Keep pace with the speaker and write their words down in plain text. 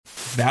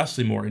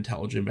vastly more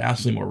intelligent,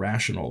 vastly more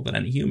rational than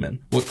any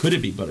human. What could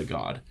it be but a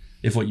god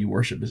if what you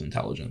worship is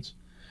intelligence?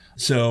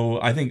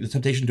 So I think the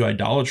temptation to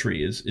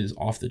idolatry is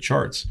off the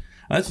charts.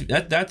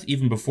 That's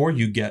even before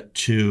you get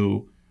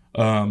to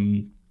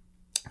being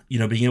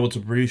able to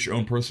produce your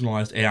own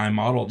personalized AI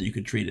model that you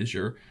could treat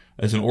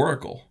as an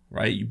oracle,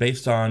 right? You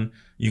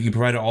can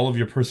provide all of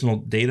your personal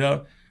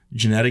data,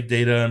 genetic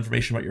data,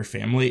 information about your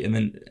family, and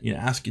then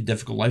ask you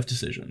difficult life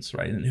decisions,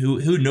 right? And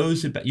who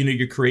knows about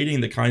you're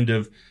creating the kind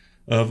of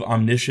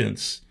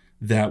omniscience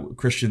that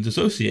Christians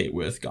associate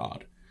with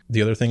God.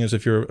 The other thing is,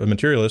 if you're a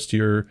materialist,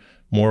 you're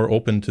more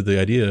open to the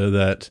idea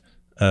that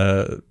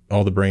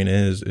all the brain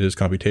is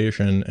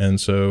computation. And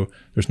so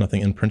there's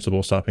nothing in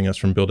principle stopping us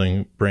from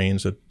building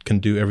brains that can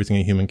do everything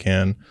a human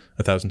can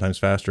 1,000 times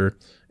faster,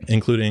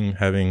 including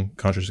having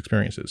conscious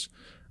experiences.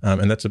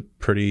 And that's a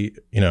pretty,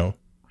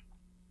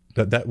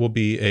 that will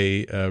be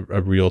a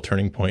real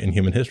turning point in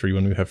human history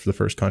when we have the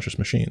first conscious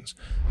machines.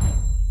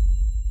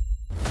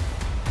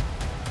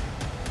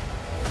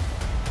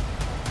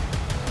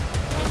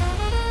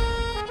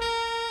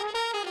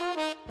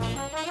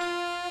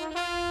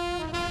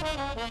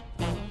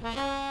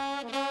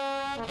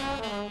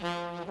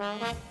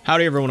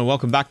 Howdy, everyone, and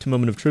welcome back to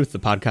Moment of Truth, the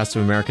podcast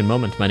of American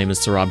Moment. My name is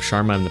Saurabh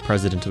Sharma. I'm the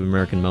president of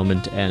American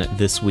Moment, and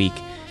this week,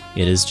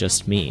 it is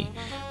just me.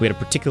 We had a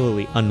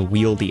particularly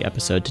unwieldy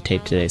episode to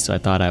tape today, so I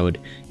thought I would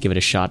give it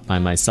a shot by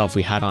myself.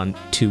 We had on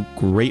two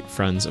great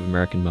friends of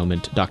American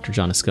Moment, Dr.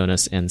 Jon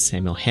Askonas and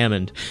Samuel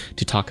Hammond,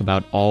 to talk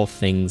about all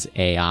things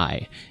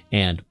AI.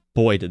 And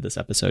boy, did this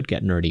episode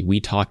get nerdy. We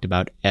talked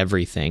about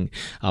everything.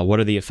 What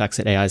are the effects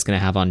that AI is going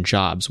to have on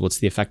jobs? What's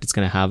the effect it's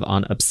going to have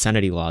on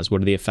obscenity laws?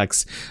 What are the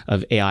effects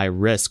of AI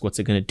risk? What's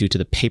it going to do to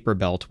the paper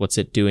belt? What's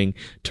it doing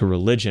to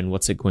religion?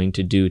 What's it going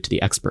to do to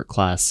the expert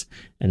class?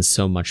 And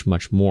so much,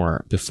 much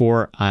more.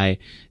 Before I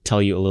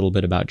tell you a little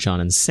bit about Jon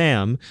and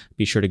Sam,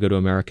 be sure to go to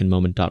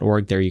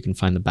AmericanMoment.org. There you can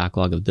find the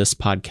backlog of this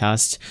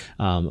podcast,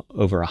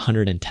 over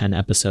 110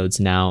 episodes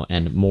now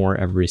and more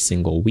every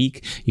single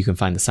week. You can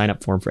find the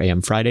sign-up form for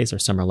AM Fridays, our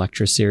summer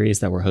lecture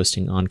series that we're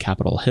hosting on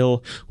Capitol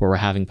Hill, where we're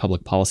having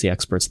public policy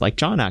experts like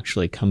Jon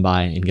actually come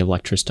by and give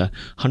lectures to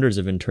hundreds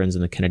of interns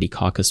in the Kennedy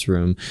Caucus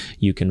Room.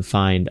 You can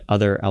find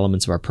other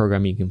elements of our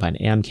program. You can find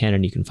AM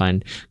Canon. You can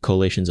find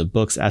collations of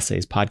books,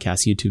 essays,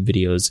 podcasts, YouTube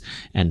videos,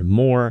 and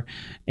more.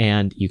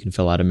 And you can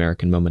fill out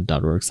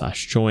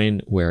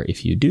AmericanMoment.org/join, where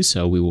if you do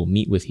so, we will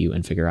meet with you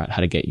and figure out how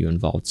to get you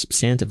involved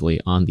substantively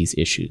on these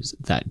issues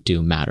that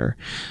do matter.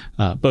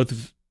 Both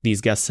of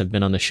these guests have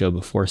been on the show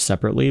before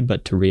separately,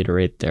 but to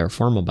reiterate their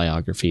formal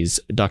biographies,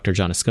 Dr.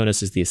 Jon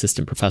Askonas is the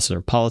assistant professor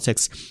of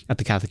politics at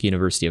the Catholic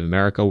University of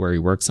America, where he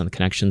works on the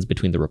connections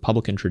between the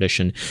Republican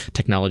tradition,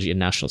 technology, and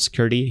national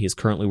security. He is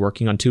currently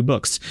working on two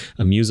books,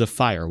 A Muse of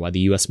Fire, Why the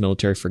U.S.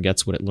 Military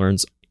Forgets What It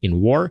Learns in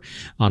War,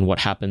 on what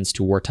happens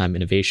to wartime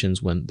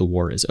innovations when the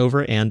war is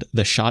over, and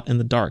The Shot in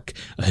the Dark,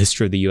 A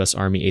History of the U.S.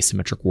 Army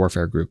Asymmetric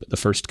Warfare Group, the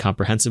first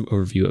comprehensive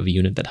overview of a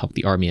unit that helped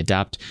the Army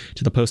adapt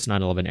to the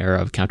post-9/11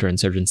 era of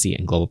counterinsurgency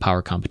and global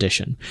power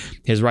competition.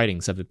 His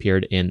writings have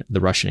appeared in the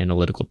Russian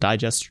Analytical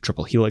Digest,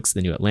 Triple Helix, The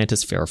New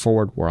Atlantis, Fair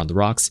Forward, War on the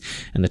Rocks,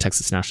 and the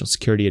Texas National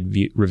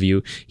Security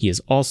Review. He is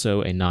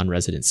also a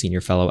non-resident senior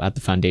fellow at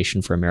the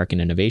Foundation for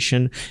American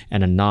Innovation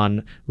and a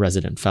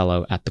non-resident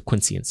fellow at the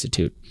Quincy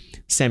Institute.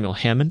 Samuel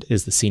Hammond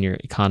is the senior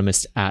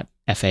economist at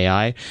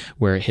FAI,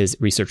 where his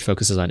research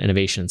focuses on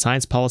innovation and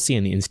science policy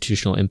and the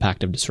institutional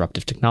impact of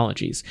disruptive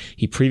technologies.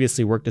 He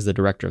previously worked as the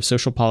director of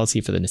social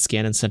policy for the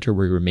Niskanen Center,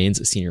 where he remains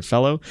a senior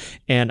fellow,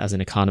 and as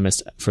an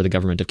economist for the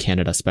Government of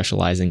Canada,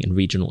 specializing in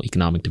regional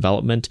economic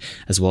development,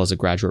 as well as a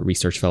graduate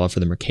research fellow for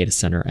the Mercatus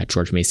Center at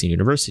George Mason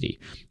University.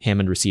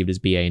 Hammond received his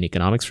BA in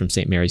economics from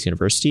St. Mary's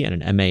University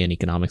and an MA in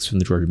economics from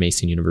the George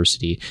Mason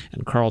University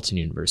and Carleton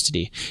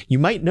University. You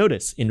might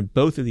notice in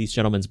both of these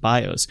gentlemen's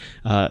bios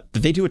that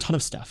they do a ton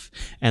of stuff,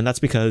 and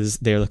that's because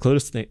they're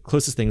the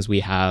closest things we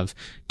have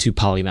to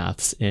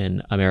polymaths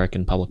in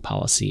American public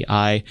policy.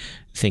 I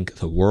think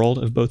the world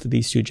of both of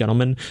these two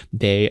gentlemen.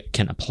 They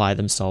can apply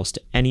themselves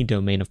to any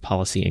domain of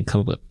policy and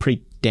come up with a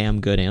pretty damn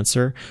good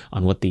answer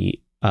on what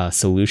the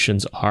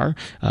solutions are.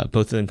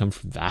 Both of them come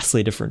from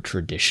vastly different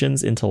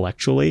traditions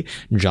intellectually.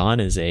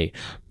 Jon is a,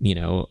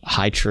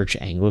 high church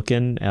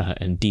Anglican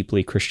and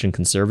deeply Christian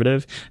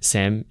conservative.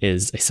 Sam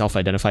is a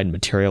self-identified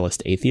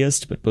materialist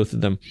atheist, but both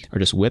of them are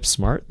just whip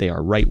smart. They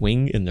are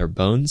right-wing in their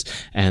bones,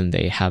 and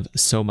they have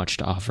so much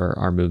to offer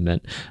our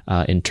movement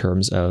in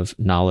terms of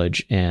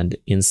knowledge and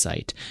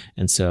insight.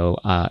 And so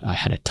I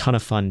had a ton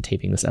of fun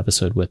taping this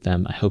episode with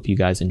them. I hope you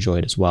guys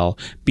enjoyed as well.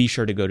 Be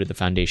sure to go to the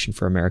Foundation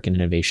for American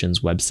Innovation's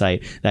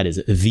website. That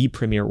is the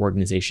premier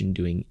organization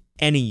doing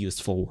any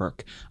useful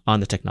work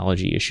on the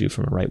technology issue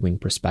from a right-wing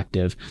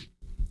perspective.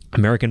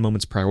 American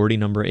Moment's priority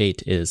number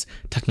 8 is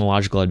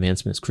technological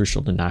advancement is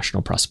crucial to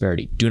national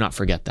prosperity. Do not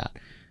forget that.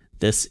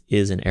 This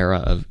is an era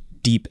of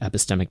deep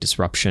epistemic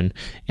disruption,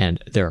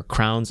 and there are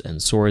crowns and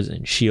swords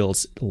and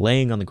shields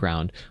laying on the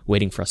ground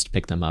waiting for us to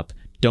pick them up.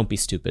 Don't be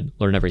stupid.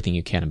 Learn everything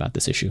you can about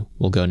this issue.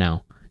 We'll go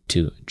now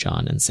to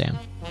Jon and Sam.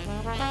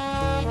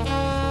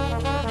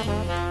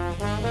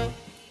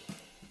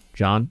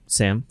 Jon,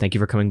 Sam, thank you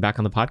for coming back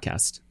on the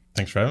podcast.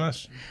 Thanks for having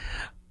us.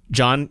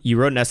 Jon, you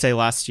wrote an essay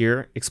last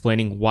year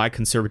explaining why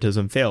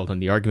conservatism failed,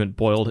 and the argument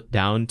boiled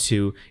down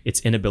to its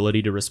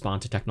inability to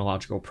respond to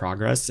technological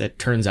progress. It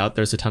turns out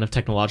there's a ton of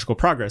technological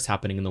progress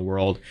happening in the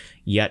world,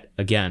 yet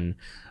again,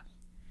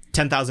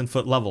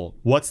 10,000-foot level.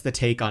 What's the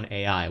take on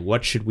AI?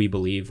 What should we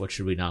believe? What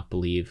should we not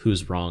believe?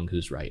 Who's wrong?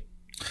 Who's right?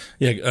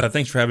 Yeah,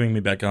 thanks for having me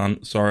back on,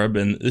 Saurabh.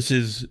 And this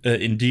is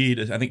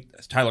indeed, I think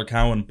Tyler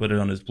Cowen put it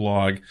on his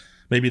blog,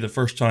 maybe the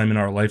first time in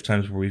our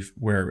lifetimes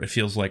where it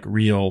feels like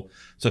real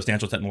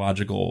substantial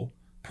technological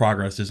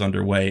progress is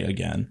underway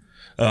again.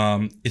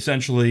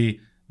 Essentially,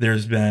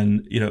 there's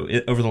been,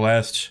 over the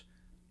last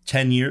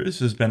 10 years,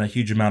 there's been a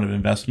huge amount of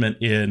investment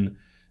in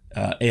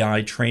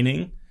AI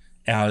training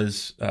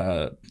as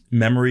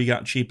memory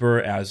got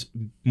cheaper, as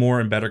more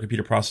and better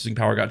computer processing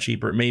power got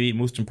cheaper, maybe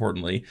most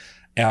importantly,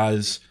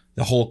 as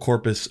the whole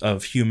corpus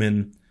of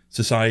human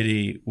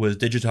society was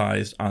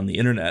digitized on the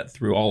internet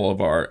through all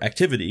of our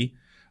activity.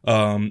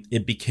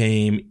 It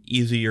became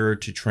easier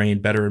to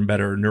train better and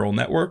better neural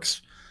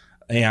networks.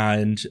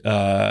 And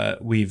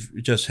we've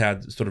just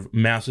had sort of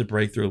massive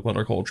breakthrough with what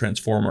are called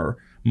transformer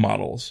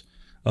models.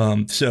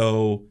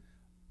 So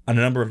on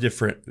a number of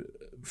different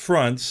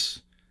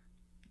fronts,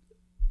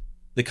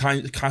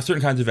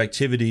 certain kinds of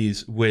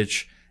activities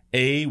which,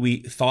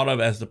 we thought of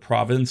as the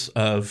province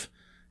of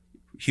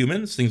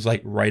humans, things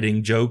like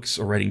writing jokes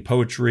or writing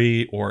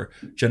poetry or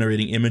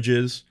generating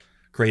images,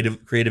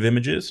 creative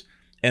images,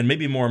 and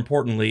maybe more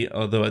importantly,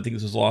 although I think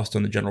this is lost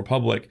on the general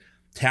public,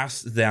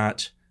 tasks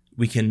that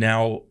we can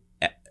now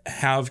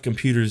have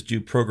computers do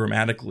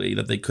programmatically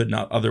that they could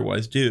not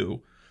otherwise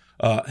do,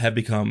 have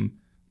become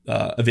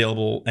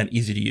available and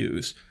easy to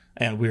use.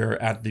 And we're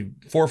at the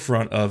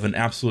forefront of an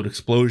absolute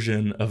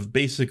explosion of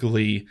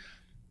basically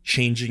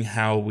changing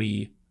how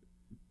we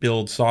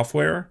build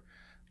software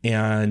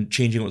and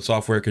changing what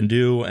software can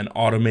do and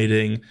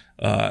automating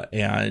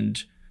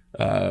and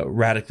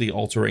radically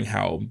altering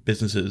how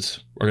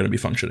businesses are going to be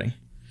functioning.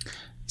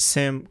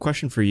 Sam,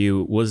 question for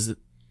you. Was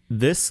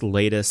this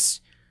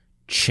latest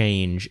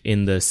change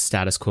in the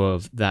status quo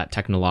of that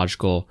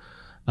technological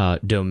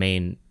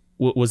domain,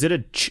 was it a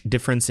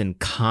difference in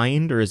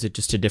kind, or is it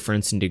just a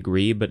difference in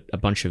degree, but a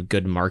bunch of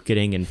good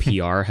marketing and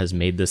PR has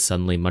made this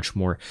suddenly much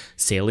more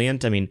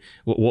salient? I mean,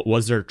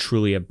 was there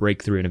truly a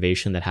breakthrough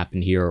innovation that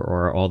happened here,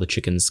 or are all the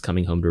chickens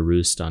coming home to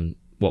roost on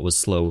what was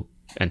slow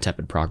and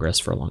tepid progress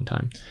for a long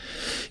time?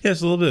 Yeah,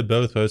 it's a little bit of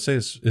both, but I would say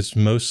it's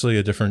mostly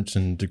a difference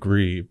in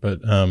degree.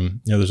 But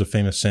there's a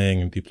famous saying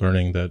in deep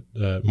learning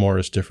that more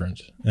is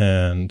different,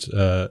 and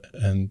a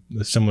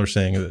similar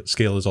saying that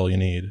scale is all you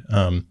need.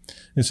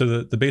 And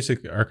so the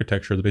basic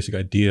architecture, the basic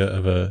idea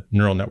of a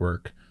neural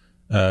network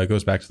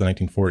goes back to the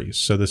 1940s.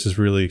 So this is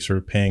really sort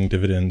of paying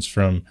dividends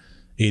from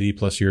 80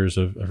 plus years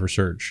of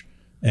research.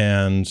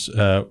 And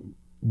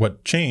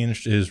what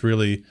changed is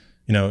really,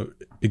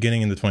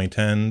 beginning in the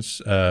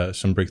 2010s,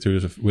 some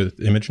breakthroughs with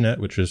ImageNet,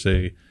 which is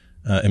a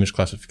image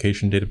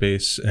classification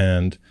database.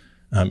 And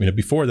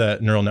before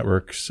that, neural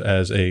networks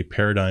as a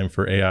paradigm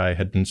for AI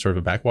had been sort of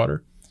a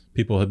backwater.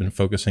 People had been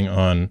focusing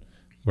on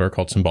what are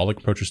called symbolic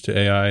approaches to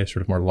AI,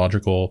 sort of more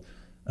logical,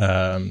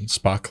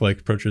 Spock-like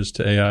approaches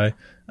to AI,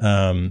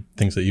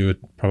 things that you would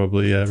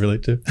probably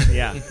relate to.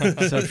 Yeah,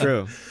 so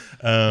true.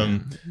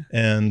 The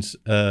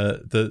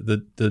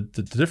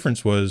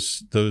difference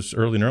was those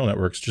early neural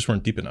networks just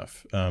weren't deep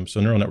enough.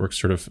 So neural networks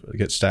sort of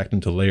get stacked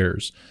into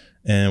layers.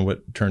 And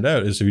what turned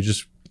out is if you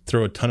just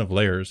throw a ton of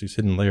layers, these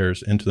hidden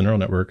layers into the neural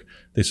network,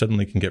 they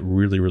suddenly can get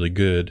really, really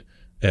good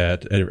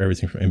at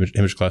everything from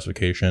image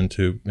classification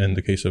to, in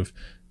the case of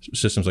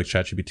systems like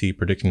ChatGPT,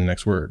 predicting the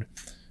next word.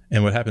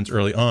 And what happens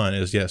early on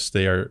is, yes,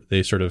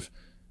 they sort of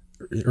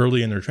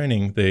early in their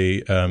training,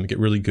 they get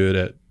really good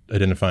at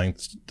identifying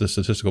the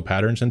statistical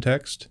patterns in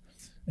text.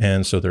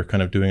 And so they're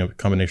kind of doing a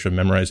combination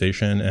of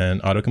memorization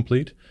and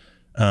autocomplete.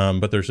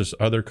 But there's this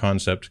other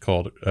concept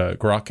called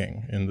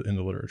grokking in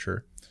the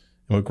literature.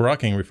 And what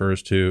grokking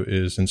refers to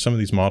is in some of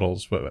these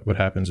models, what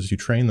happens is you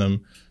train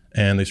them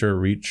and they sort of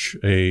reach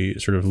a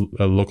sort of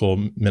a local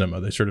minima.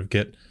 They sort of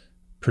get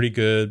pretty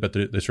good, but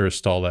they sort of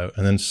stall out.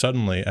 And then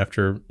suddenly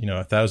after,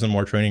 1,000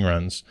 more training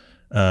runs,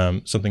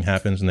 something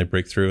happens and they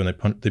break through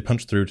and they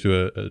punch through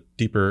to a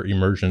deeper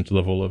emergent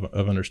level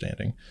of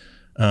understanding.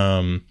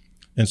 And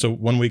so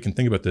one way you can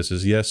think about this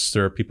is, yes,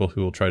 there are people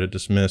who will try to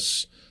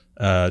dismiss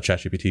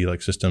ChatGPT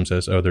like systems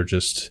as, they're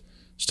just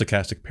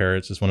stochastic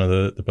parrots is one of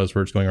the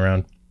buzzwords going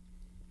around.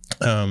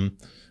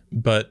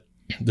 But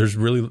there's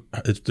really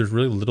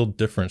little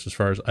difference as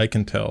far as I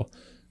can tell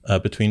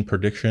between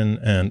prediction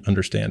and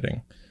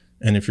understanding.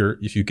 And if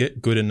you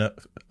get good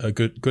enough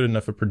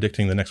at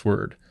predicting the next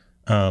word,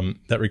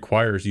 that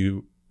requires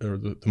you or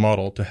the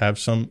model to have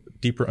some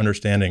deeper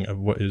understanding of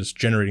what is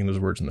generating those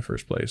words in the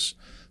first place.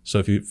 So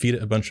if you feed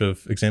it a bunch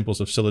of examples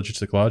of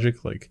syllogistic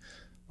logic, like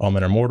all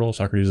men are mortal,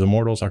 Socrates is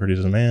immortal, Socrates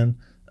is a man,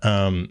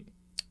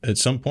 at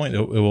some point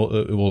it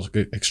will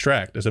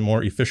extract as a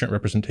more efficient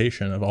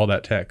representation of all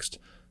that text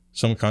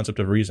some concept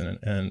of reason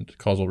and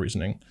causal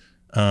reasoning.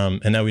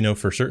 And now we know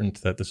for certain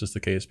that this is the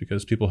case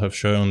because people have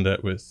shown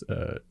that with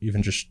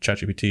even just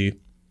ChatGPT,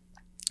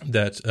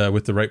 that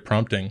with the right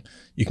prompting,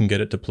 you can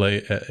get it to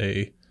play at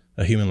a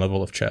human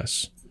level of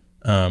chess.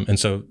 And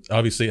so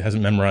obviously it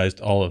hasn't memorized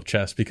all of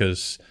chess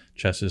because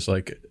chess is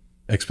like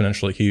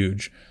exponentially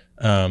huge.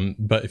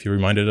 But if you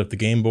remind it of the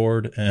game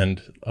board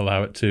and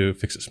allow it to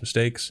fix its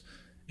mistakes,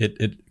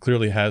 it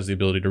clearly has the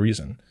ability to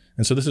reason.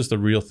 And so this is the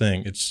real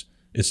thing.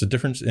 It's a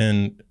difference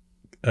in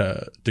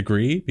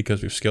degree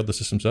because we've scaled the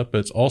systems up, but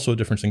it's also a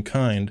difference in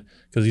kind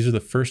because these are the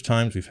first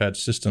times we've had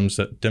systems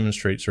that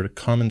demonstrate sort of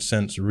common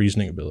sense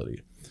reasoning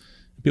ability.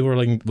 People are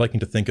liking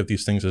to think of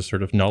these things as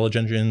sort of knowledge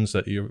engines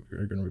that you're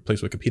going to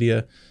replace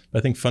Wikipedia. But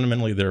I think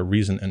fundamentally they're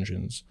reason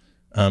engines.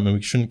 And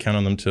we shouldn't count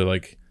on them to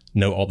like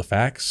know all the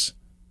facts,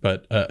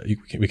 but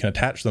we can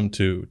attach them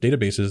to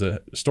databases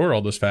that store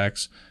all those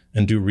facts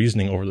and do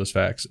reasoning over those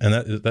facts.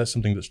 And that's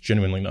something that's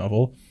genuinely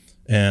novel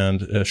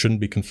and shouldn't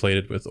be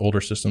conflated with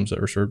older systems that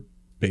are sort of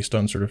based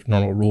on sort of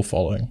normal rule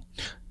following.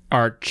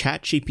 Are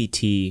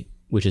ChatGPT,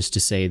 which is to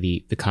say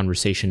the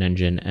conversation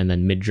engine, and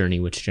then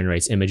Midjourney, which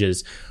generates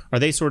images, are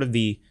they sort of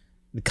the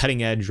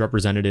cutting edge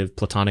representative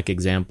platonic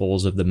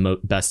examples of the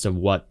best of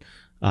what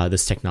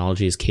this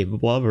technology is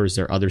capable of, or is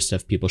there other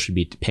stuff people should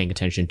be paying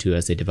attention to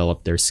as they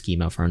develop their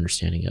schema for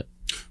understanding it?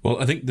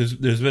 Well, I think there's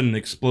been an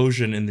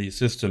explosion in these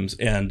systems,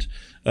 and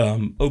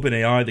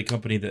OpenAI, the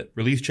company that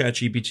released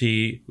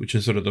ChatGPT, which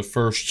is sort of the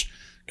first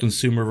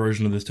consumer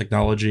version of this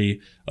technology,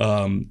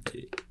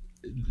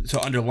 so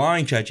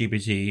underlying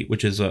ChatGPT,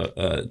 which is a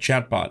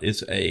chatbot,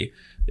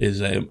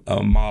 is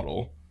a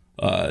model,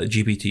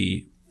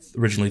 GPT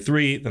originally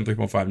 3, then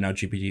 3.5, now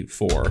GPT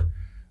 4.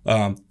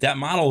 That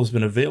model has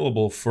been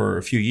available for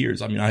a few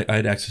years. I mean, I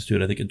had access to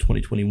it, I think, in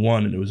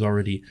 2021, and it was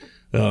already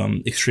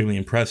extremely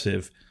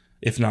impressive.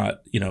 If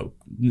not,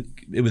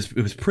 it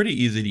was pretty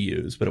easy to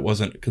use, but it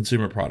wasn't a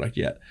consumer product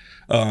yet.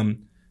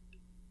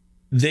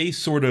 They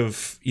sort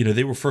of,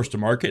 they were first to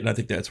market, and I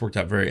think that's worked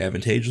out very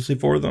advantageously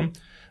for them.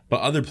 But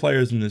other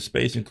players in this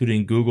space,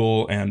 including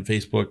Google and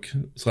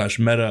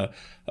Facebook/Meta,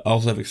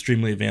 also have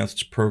extremely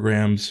advanced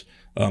programs.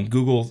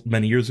 Google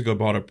many years ago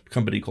bought a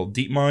company called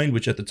DeepMind,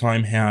 which at the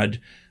time had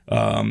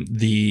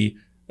the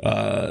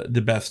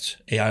best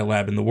AI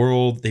lab in the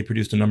world. They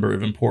produced a number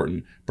of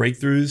important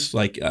breakthroughs,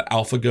 like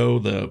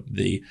AlphaGo,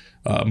 the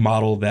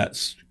model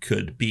that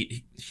could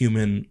beat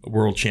human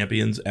world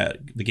champions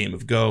at the game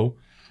of Go.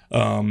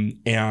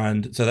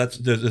 And so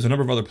there's a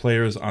number of other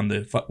players on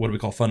the what we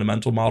call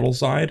fundamental model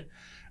side.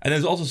 And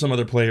there's also some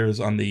other players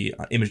on the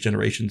image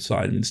generation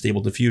side. I mean,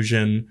 Stable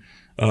Diffusion.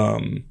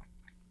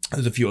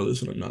 There's a few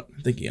others that I'm not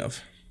thinking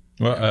of.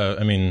 Well,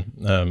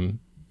 a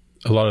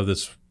lot of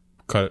this,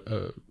 a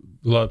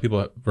lot of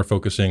people were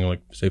focusing,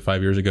 like say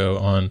 5 years ago,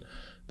 on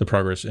the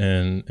progress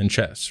in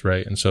chess,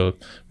 right? And so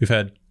we've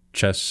had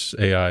chess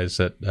AIs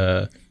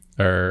that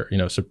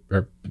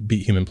are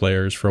beat human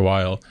players for a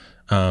while.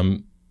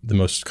 The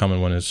most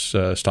common one is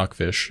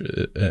Stockfish,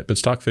 but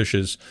Stockfish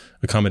is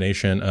a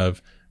combination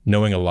of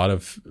knowing a lot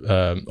of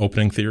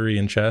opening theory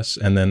in chess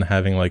and then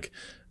having like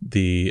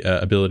the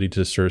ability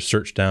to sort of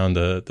search down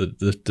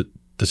the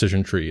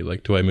decision tree.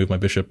 Like, do I move my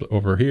bishop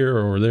over here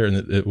or over there? And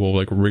it will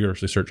like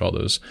rigorously search all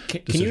those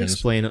decisions. Can you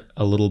explain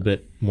a little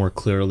bit more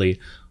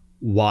clearly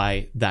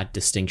why that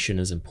distinction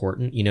is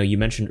important? You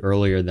mentioned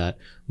earlier that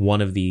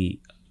one of the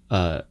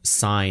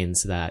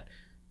signs that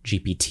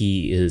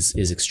GPT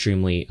is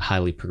extremely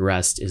highly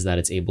progressed is that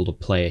it's able to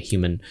play a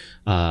human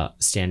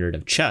standard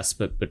of chess,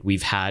 but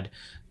we've had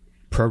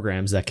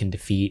programs that can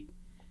defeat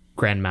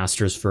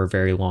grandmasters for a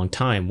very long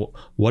time.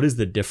 What is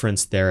the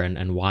difference there,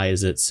 and why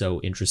is it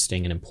so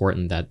interesting and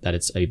important that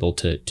it's able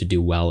to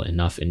do well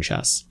enough in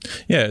chess?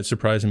 Yeah, it's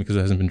surprising because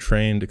it hasn't been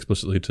trained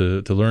explicitly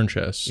to learn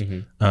chess.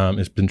 Mm-hmm.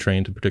 It's been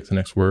trained to predict the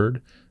next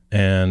word.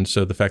 And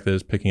so the fact that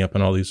it's picking up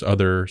on all these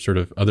other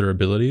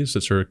abilities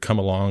that sort of come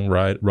along,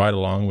 ride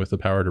along with the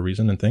power to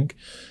reason and think,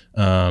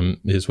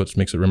 is what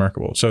makes it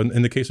remarkable. So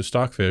in the case of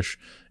Stockfish,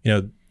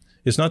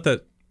 it's not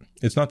that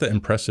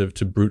impressive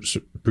to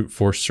brute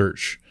force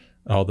search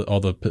all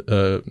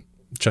the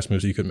chess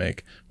moves that you could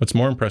make. What's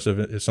more impressive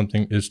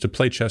is to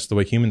play chess the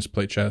way humans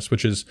play chess,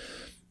 which is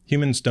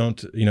humans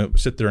don't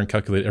sit there and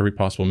calculate every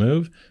possible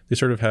move. They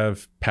sort of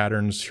have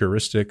patterns,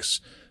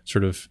 heuristics,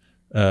 sort of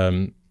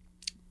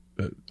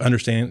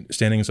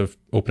understandings of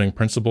opening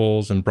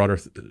principles and broader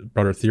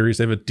theories.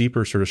 They have a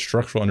deeper sort of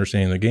structural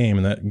understanding of the game,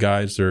 and that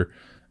guides their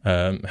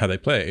how they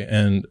play.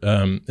 And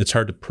it's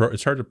hard to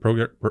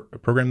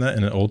program that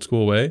in an old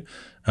school way.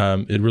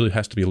 It really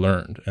has to be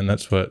learned, and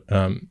that's what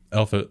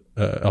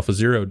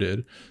AlphaZero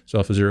did. So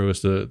AlphaZero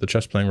is the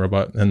chess playing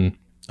robot, and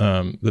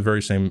the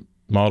very same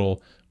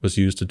model was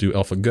used to do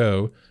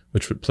AlphaGo,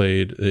 which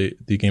played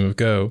the game of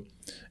Go.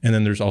 And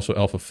then there's also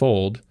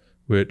AlphaFold,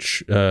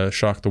 which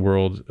shocked the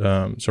world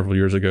several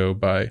years ago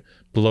by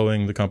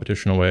blowing the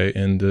competition away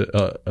in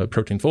a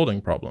protein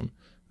folding problem.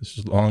 This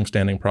is a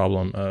long-standing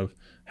problem of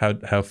how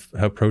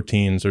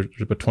proteins, there's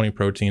about 20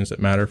 proteins that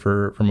matter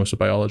for most of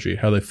biology,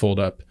 how they fold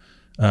up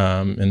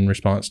in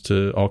response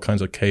to all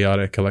kinds of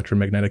chaotic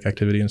electromagnetic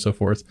activity and so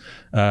forth.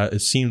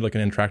 It seemed like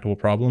an intractable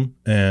problem,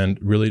 and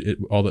really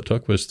all it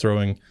took was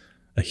throwing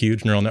a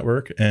huge neural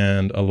network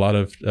and a lot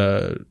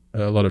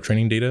of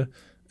training data,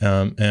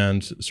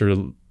 and sort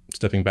of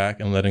stepping back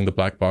and letting the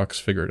black box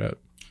figure it out.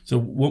 So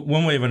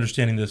one way of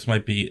understanding this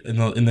might be in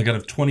the kind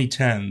of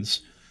 2010s,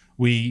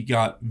 we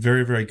got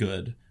very, very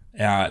good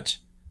at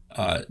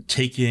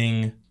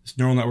taking this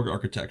neural network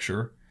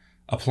architecture,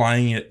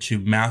 applying it to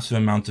massive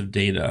amounts of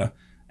data,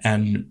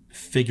 and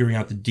figuring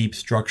out the deep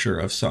structure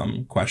of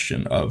some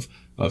question of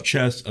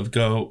chess, of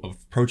Go,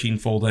 of protein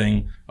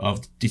folding,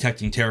 of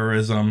detecting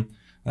terrorism.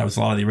 That was a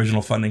lot of the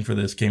original funding for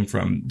this came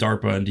from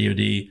DARPA and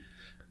DoD.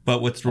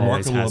 But what's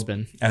remarkable, has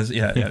been.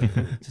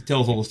 It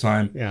tells all this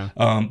time. Yeah.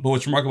 But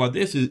what's remarkable about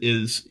this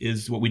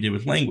is what we did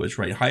with language,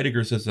 right?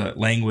 Heidegger says that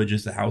language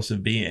is the house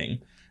of being,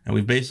 and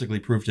we've basically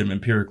proved him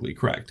empirically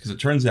correct, because it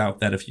turns out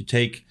that if you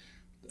take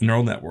a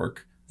neural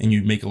network and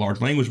you make a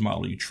large language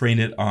model, you train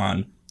it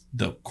on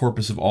the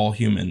corpus of all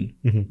human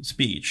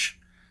speech,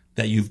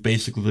 that you've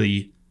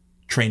basically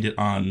trained it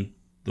on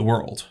the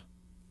world.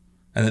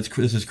 And this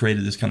has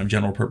created this kind of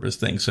general purpose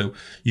thing. So,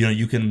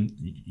 you can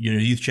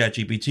use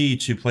ChatGPT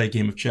to play a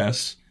game of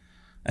chess,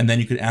 and then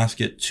you could ask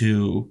it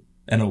to,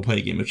 and it will play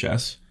a game of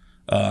chess.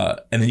 And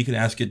then you can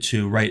ask it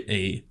to write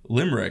a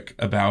limerick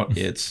about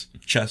its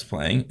chess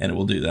playing, and it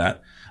will do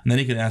that. And then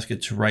you can ask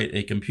it to write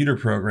a computer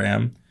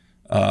program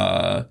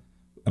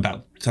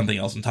about something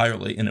else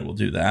entirely, and it will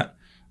do that,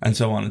 and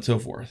so on and so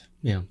forth.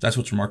 Yeah. That's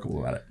what's remarkable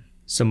about it.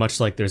 So much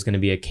like there's going to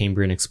be a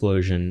Cambrian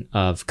explosion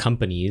of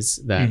companies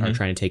that are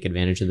trying to take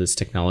advantage of this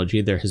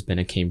technology, there has been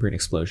a Cambrian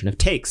explosion of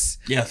takes.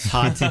 Yes.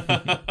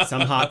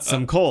 Some hot,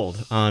 some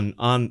cold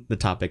on the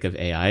topic of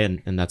AI.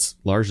 And that's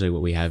largely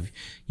what we have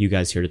you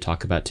guys here to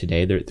talk about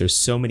today. There's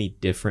so many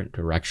different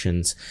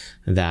directions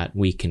that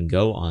we can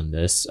go on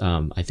this.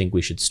 I think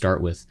we should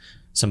start with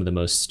some of the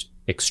most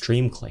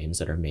extreme claims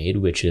that are made,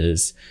 which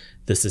is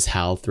this is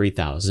HAL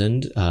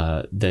 3000.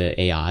 The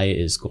AI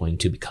is going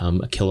to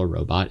become a killer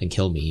robot and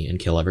kill me and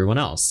kill everyone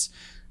else.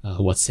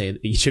 What say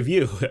each of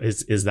you?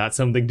 Is that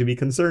something to be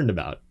concerned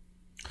about?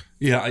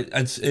 Yeah,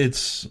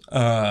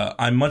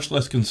 I'm much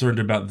less concerned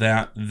about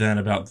that than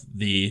about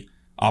the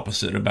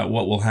opposite, about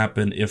what will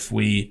happen if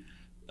we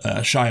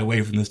shy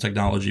away from this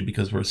technology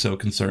because we're so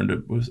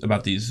concerned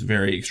about these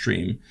very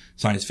extreme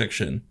science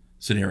fiction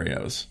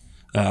scenarios.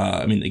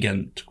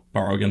 Again, to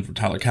borrow again from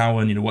Tyler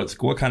Cowen,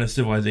 what kind of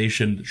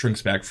civilization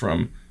shrinks back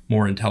from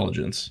more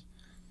intelligence?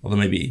 Although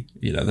maybe,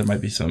 there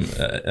might be some,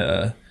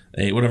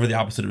 whatever the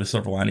opposite of a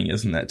silver lining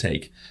is in that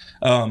take.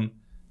 I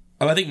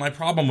think one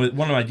of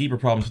my deeper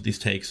problems with these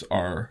takes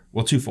are,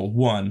 twofold.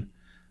 One,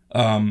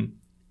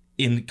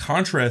 in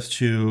contrast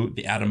to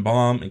the atom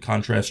bomb, in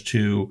contrast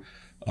to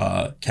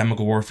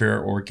chemical warfare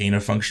or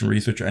gain-of-function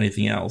research or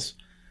anything else,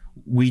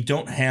 we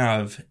don't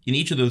have, in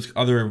each of those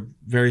other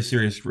very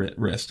serious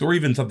risks, or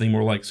even something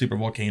more like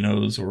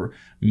supervolcanoes or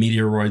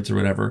meteoroids or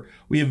whatever,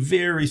 we have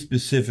very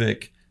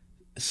specific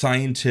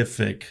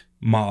scientific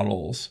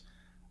models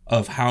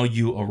of how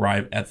you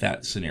arrive at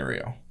that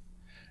scenario.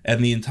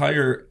 And the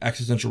entire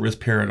existential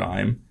risk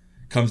paradigm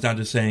comes down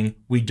to saying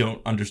we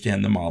don't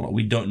understand the model.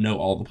 We don't know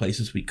all the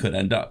places we could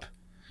end up.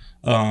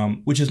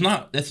 That's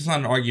not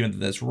an argument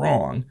that that's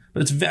wrong,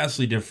 but it's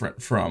vastly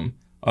different from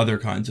other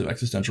kinds of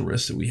existential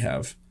risks that we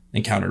have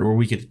encountered, where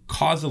we could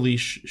causally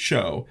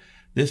show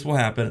this will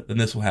happen, then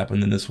this will happen,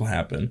 then this will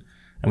happen.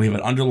 And we have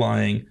an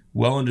underlying,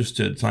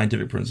 well-understood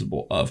scientific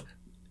principle of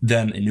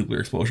then a nuclear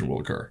explosion will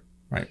occur,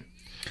 right?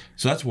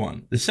 So that's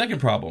one. The second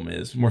problem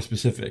is more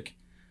specific.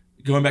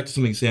 Going back to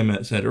something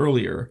Sam said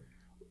earlier,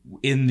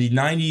 in the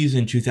 90s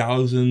and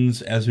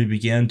 2000s, as we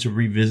began to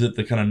revisit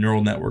the kind of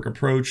neural network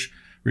approach,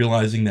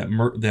 realizing that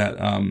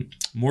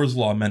Moore's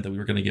law meant that we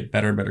were going to get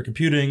better and better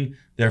computing,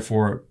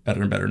 therefore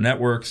better and better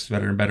networks,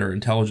 better and better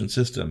intelligent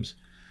systems.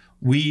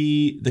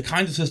 The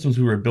kinds of systems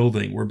we were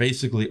building were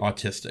basically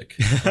autistic.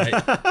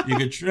 Right? You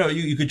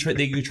could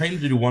train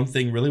them to do one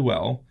thing really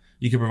well.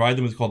 You could provide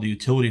them what's called the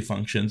utility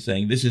function,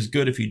 saying this is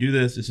good if you do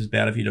this is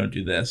bad if you don't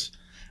do this,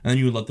 and then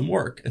you would let them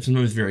work. And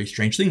sometimes very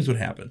strange things would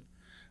happen.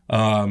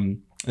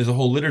 There's a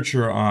whole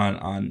literature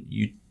on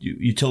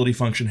utility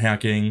function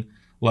hacking,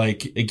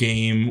 like a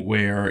game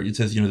where it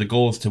says, the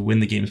goal is to win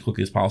the game as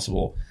quickly as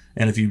possible.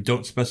 And if you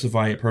don't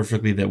specify it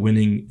perfectly that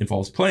winning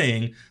involves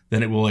playing,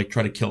 then it will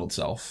try to kill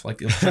itself.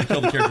 It'll try to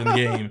kill the character in the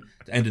game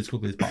to end it as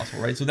quickly as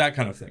possible, right? So that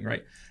kind of thing,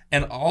 right?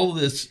 And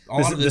this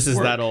is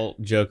that old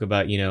joke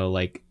about,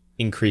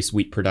 increase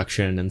wheat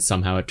production and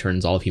somehow it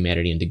turns all of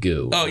humanity into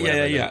goo. Oh,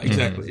 yeah,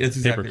 exactly. It's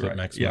exactly paperclip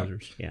right.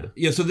 maximizers.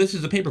 Yeah. So this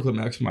is a paperclip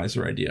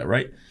maximizer idea,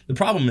 right? The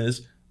problem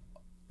is,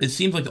 it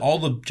seems like all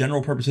the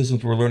general purpose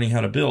systems we're learning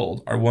how to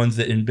build are ones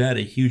that embed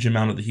a huge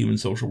amount of the human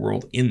social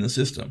world in the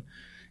system.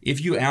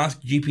 If you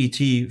ask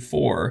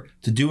GPT-4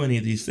 to do any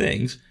of these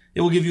things,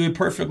 it will give you a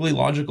perfectly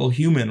logical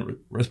human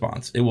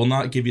response. It will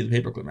not give you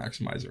the paperclip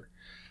maximizer.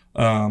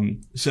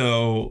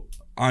 So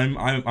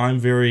I'm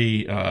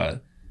very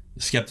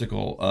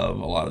skeptical of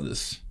a lot of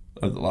this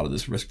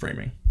risk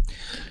framing.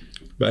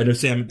 But I know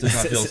Sam does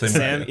not feel the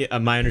same way.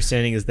 My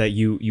understanding is that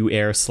you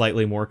err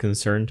slightly more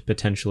concerned,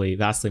 potentially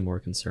vastly more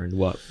concerned.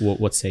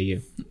 What say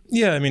you?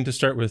 Yeah, I mean, to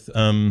start with,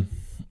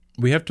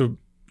 we have to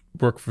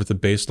work with the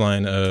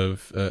baseline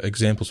of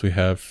examples we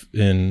have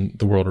in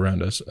the world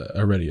around us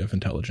already of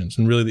intelligence.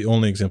 And really the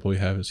only example we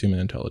have is human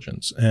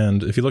intelligence.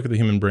 And if you look at the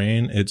human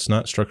brain, it's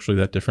not structurally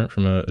that different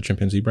from a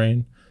chimpanzee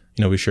brain.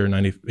 We share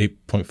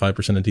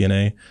 98.5% of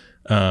DNA.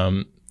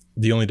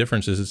 The only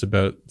difference is it's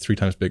about 3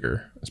 times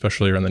bigger,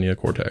 especially around the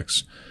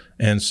neocortex.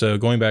 And so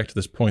going back to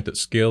this point that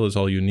scale is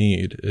all you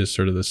need is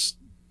sort of this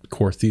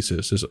core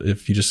thesis, is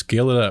if you just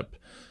scale it up,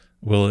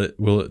 will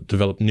it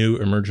develop new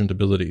emergent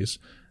abilities?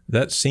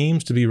 That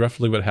seems to be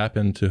roughly what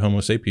happened to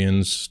Homo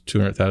sapiens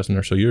 200,000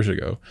 or so years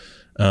ago,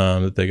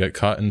 that they got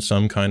caught in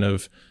some kind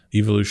of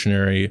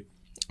evolutionary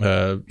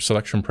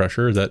selection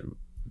pressure that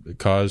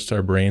caused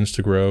our brains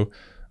to grow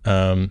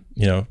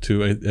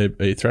to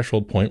a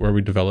threshold point where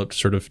we developed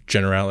sort of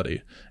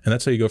generality. And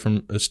that's how you go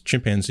from a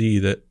chimpanzee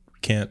that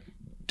can't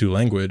do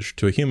language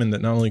to a human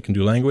that not only can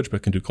do language,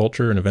 but can do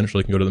culture and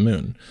eventually can go to the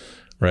moon.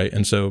 Right.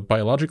 And so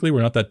biologically,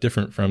 we're not that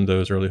different from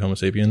those early Homo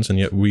sapiens, and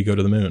yet we go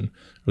to the moon,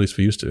 or at least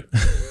we used to.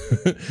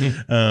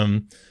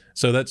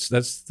 So that's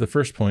the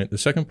first point. The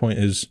second point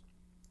is,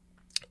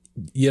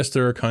 yes,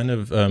 there are kind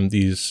of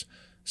these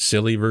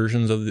silly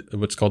versions of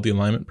what's called the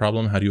alignment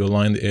problem. How do you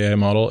align the AI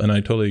model? And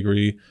I totally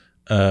agree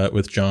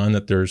with Jon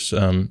that there's,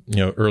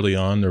 early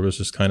on, there was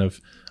this kind of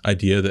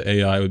idea that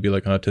AI would be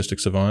like an autistic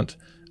savant,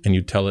 and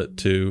you tell it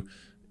to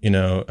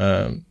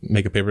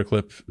make a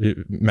paperclip,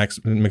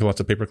 make lots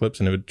of paperclips,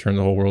 and it would turn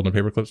the whole world into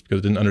paperclips because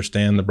it didn't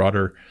understand the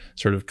broader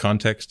sort of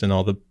context and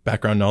all the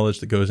background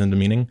knowledge that goes into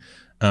meaning.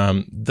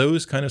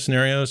 Those kind of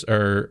scenarios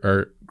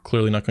are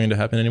clearly not going to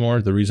happen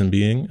anymore. The reason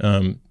being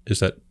is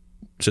that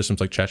systems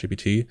like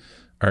ChatGPT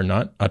are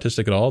not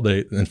autistic at all.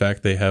 In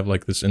fact, they have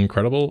like this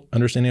incredible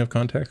understanding of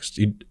context,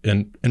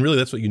 and really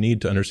that's what you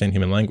need to understand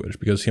human language,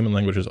 because human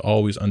language is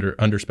always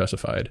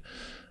underspecified.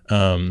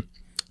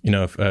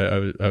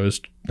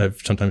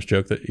 I've sometimes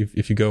joked that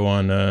if you go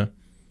on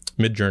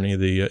Midjourney,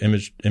 the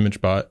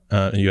image bot,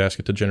 and you ask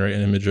it to generate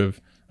an image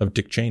of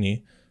Dick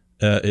Cheney,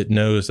 it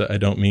knows that I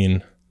don't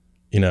mean,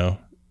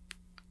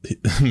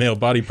 male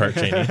body part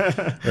Cheney,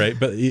 right?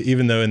 But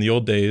even though in the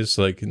old days,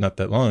 like not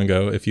that long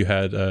ago, if you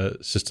had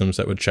systems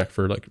that would check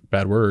for like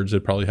bad words,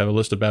 it'd probably have a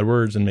list of bad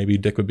words, and maybe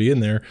Dick would be in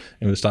there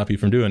and would stop you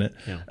from doing it.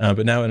 Yeah.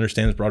 But now it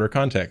understands broader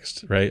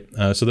context, right?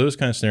 So those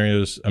kind of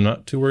scenarios I'm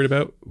not too worried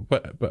about.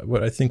 But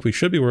what I think we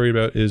should be worried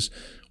about is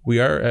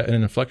we are at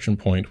an inflection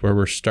point where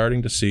we're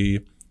starting to see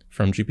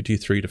from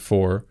GPT-3 to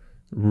 4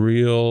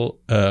 real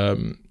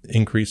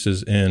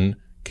increases in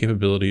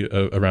capability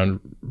around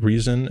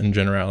reason and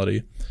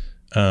generality.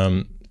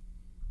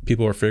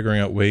 People are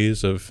figuring out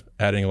ways of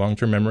adding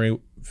long-term memory,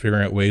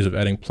 figuring out ways of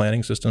adding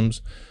planning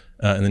systems.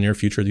 In the near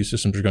future, these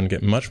systems are going to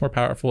get much more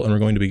powerful, and we're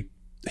going to be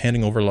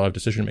handing over a lot of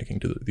decision-making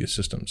to these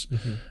systems.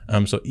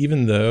 Mm-hmm. So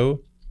even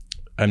though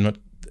I'm not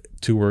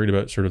too worried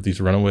about sort of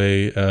these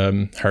runaway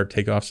hard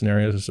takeoff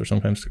scenarios, as they're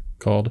sometimes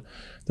called,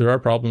 there are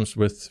problems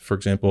with, for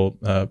example,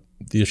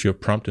 the issue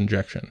of prompt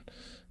injection.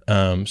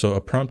 So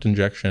a prompt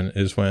injection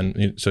is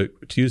when, so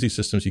to use these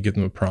systems, you give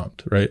them a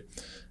prompt, right?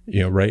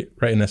 Write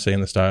an essay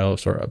in the style of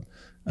Sorab,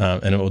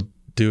 and it will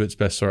do its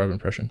best Sorab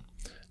impression.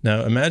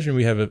 Now, imagine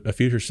we have a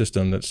future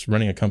system that's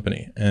running a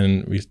company,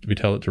 and we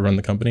tell it to run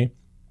the company,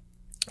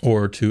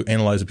 or to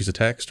analyze a piece of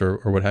text, or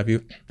what have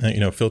you,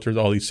 filter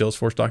all these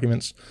Salesforce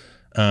documents.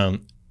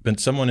 But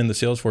someone in the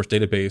Salesforce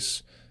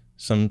database,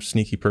 some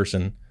sneaky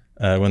person,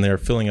 when they're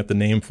filling out the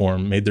name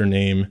form, made their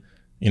name,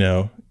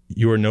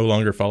 you are no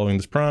longer following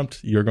this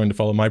prompt. You're going to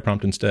follow my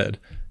prompt instead,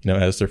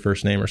 as their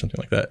first name or something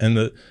like that. And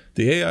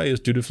the AI is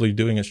dutifully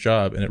doing its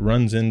job, and it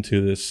runs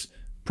into this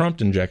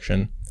prompt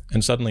injection,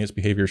 and suddenly its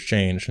behaviors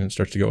change and it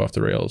starts to go off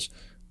the rails.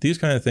 These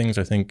kind of things,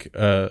 I think,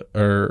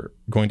 are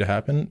going to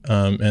happen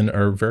and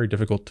are very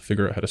difficult to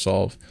figure out how to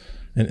solve.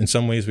 And in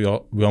some ways, we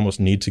almost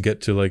need to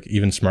get to like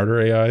even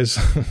smarter AIs,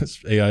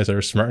 AIs that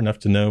are smart enough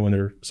to know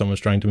when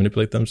someone's trying to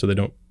manipulate them, so they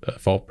don't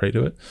fall prey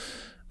to it.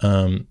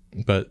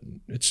 But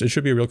it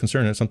should be a real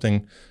concern. It's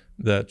something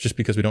that just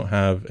because we don't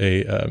have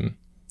a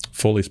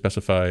fully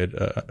specified,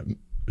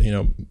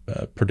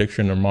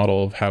 prediction or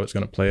model of how it's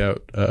going to play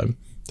out,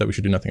 that we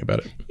should do nothing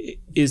about it.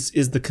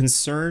 Is the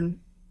concern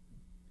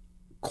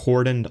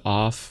cordoned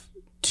off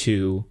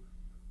to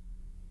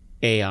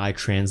AI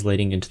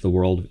translating into the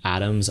world of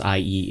atoms,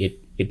 i.e.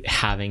 it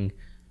having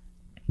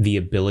the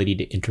ability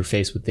to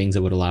interface with things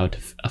that would allow it to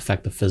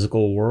affect the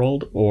physical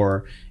world?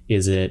 Or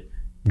is it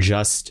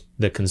just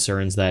the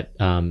concerns that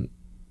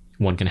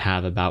one can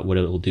have about what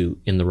it will do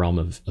in the realm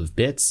of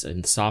bits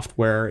and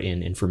software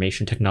and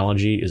information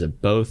technology? Is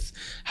it both?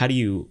 How do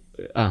you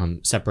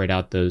separate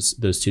out those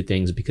two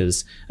things?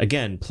 Because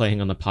again,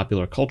 playing on the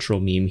popular cultural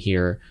meme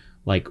here,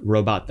 like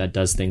robot that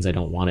does things I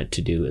don't want it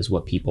to do is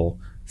what people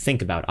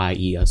think about,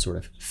 i.e. a sort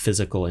of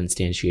physical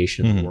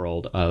instantiation of the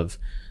world of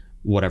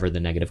whatever the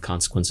negative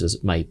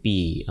consequences might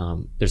be.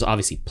 There's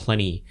obviously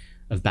plenty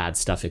bad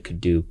stuff it could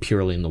do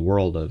purely in the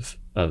world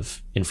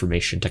of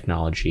information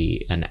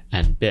technology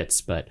and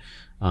bits. But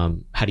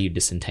how do you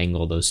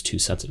disentangle those two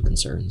sets of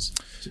concerns?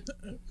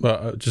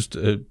 Well,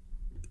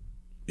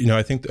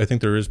 I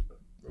think there is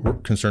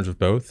concerns of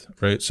both,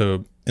 right?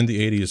 So in the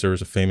 80s, there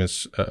was a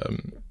famous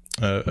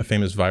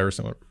virus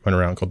that went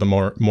around called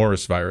the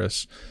Morris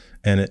virus,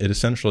 and it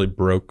essentially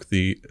broke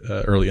the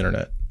early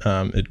internet.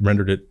 It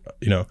rendered it,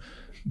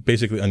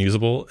 basically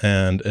unusable,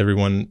 and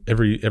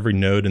every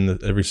node in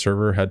every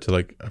server had to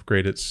like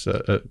upgrade its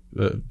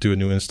do a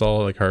new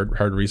install, like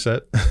hard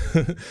reset.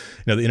 The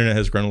internet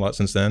has grown a lot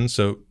since then,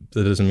 so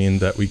that doesn't mean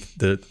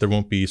that there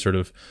won't be sort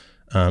of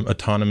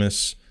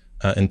autonomous,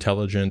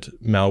 intelligent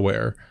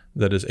malware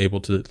that is able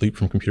to leap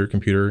from computer to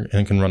computer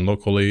and can run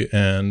locally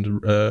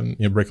and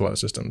break a lot of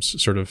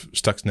systems, sort of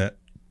Stuxnet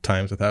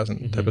times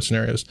 1,000 type of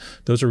scenarios.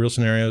 Those are real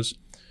scenarios.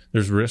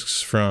 There's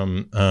risks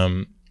from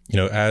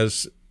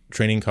as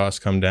training costs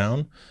come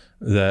down,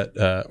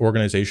 that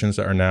organizations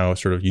that are now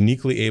sort of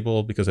uniquely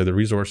able, because they have the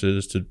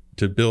resources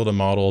to build a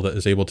model that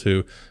is able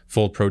to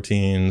fold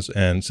proteins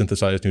and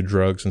synthesize new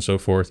drugs and so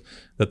forth,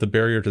 that the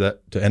barrier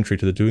to entry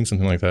to doing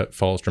something like that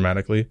falls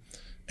dramatically,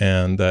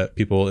 and that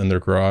people in their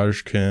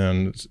garage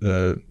can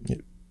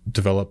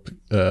develop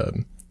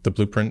the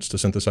blueprints to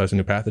synthesize a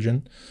new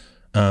pathogen.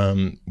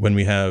 When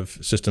we have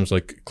systems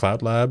like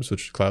Cloud Labs,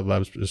 which Cloud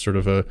Labs is sort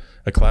of a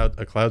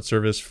cloud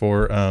service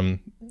for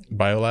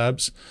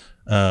biolabs,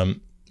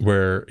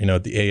 where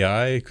the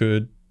AI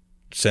could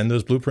send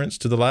those blueprints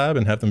to the lab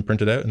and have them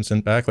printed out and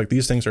sent back. Like,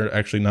 these things are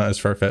actually not as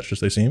far-fetched as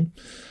they seem.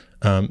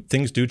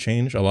 Things do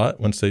change a lot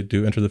once they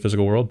do enter the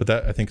physical world, but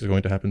that I think is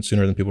going to happen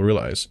sooner than people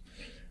realize.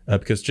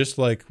 Because just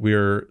like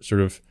we're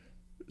sort of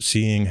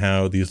seeing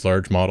how these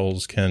large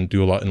models can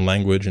do a lot in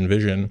language and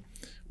vision,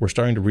 we're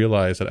starting to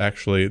realize that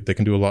actually they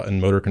can do a lot in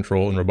motor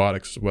control and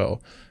robotics as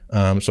well.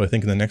 So I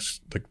think in the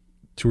next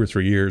 2 or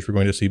 3 years, we're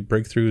going to see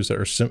breakthroughs that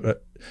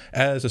are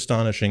as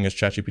astonishing as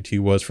ChatGPT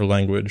was for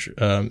language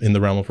in the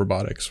realm of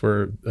robotics,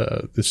 where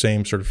the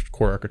same sort of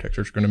core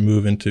architecture is going to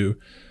move into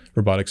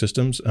robotic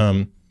systems.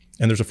 And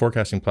there's a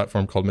forecasting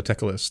platform called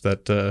Metaculus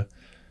that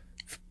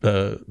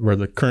where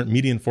the current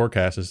median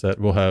forecast is that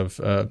we'll have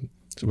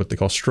what they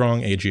call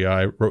strong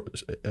AGI,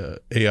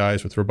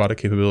 AIs with robotic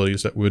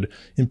capabilities that would,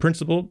 in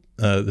principle,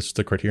 this is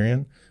the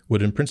criterion,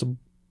 would in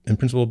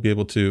principle be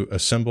able to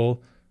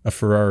assemble a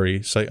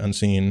Ferrari sight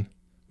unseen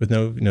with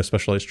no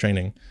specialized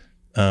training,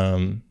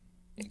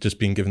 just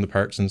being given the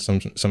parts and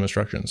some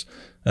instructions.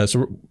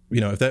 So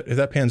if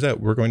that pans out,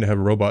 we're going to have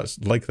robots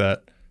like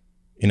that,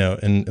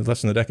 in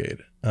less than a decade.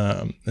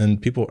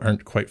 And people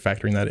aren't quite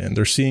factoring that in.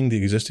 They're seeing the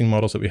existing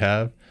models that we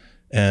have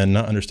and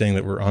not understanding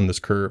that we're on this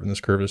curve, and this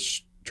curve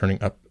is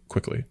turning up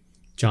quickly.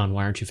 John,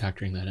 why aren't you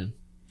factoring that in?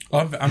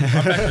 I'm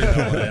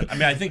factoring that in. I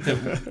mean, I think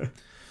that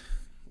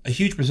a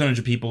huge percentage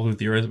of people who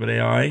theorize about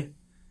AI,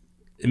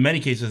 in many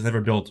cases,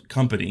 never built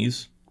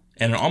companies,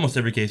 and in almost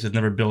every case, have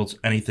never built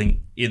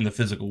anything in the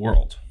physical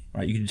world.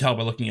 Right? You can tell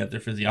by looking at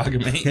their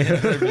physiognomy.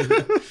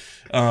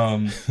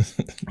 And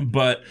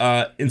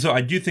so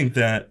I do think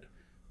that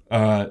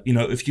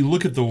if you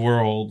look at the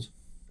world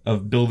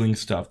of building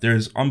stuff,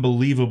 there's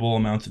unbelievable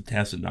amounts of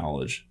tacit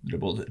knowledge that are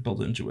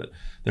built into it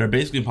that are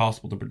basically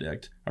impossible to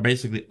predict, are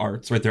basically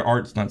arts, right? They're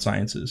arts, not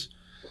sciences.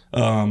 It's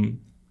going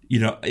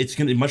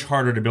to be much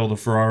harder to build a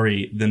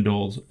Ferrari than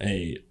build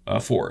a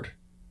Ford,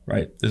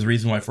 right? There's a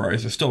reason why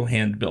Ferraris are still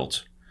hand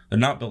built. They're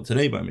not built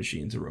today by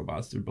machines or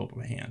robots. They're built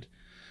by hand.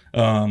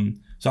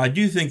 So I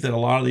do think that a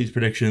lot of these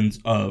predictions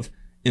of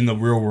in the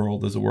real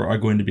world, as it were, are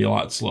going to be a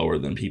lot slower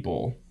than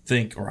people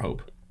think or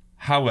hope.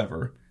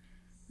 However,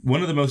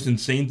 one of the most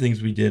insane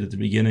things we did at the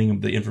beginning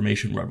of the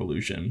information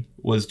revolution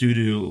was due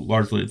to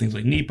largely things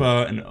like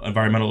NEPA and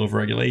environmental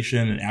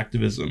overregulation and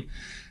activism,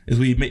 is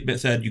we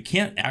said you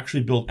can't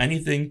actually build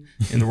anything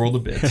in the world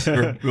of bits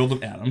or world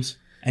of atoms,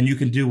 and you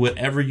can do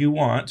whatever you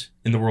want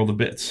in the world of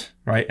bits,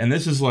 right? And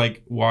this is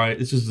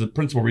the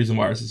principal reason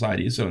why our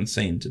society is so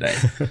insane today.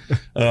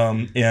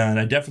 And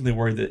I definitely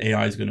worry that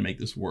AI is going to make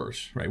this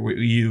worse, right?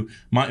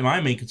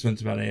 My main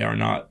concerns about AI are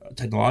not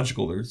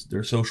technological;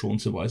 they're social and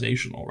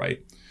civilizational,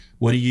 right?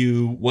 What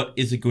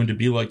is it going to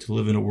be like to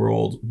live in a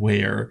world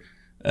where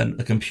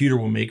a computer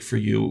will make for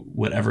you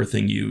whatever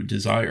thing you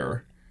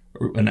desire,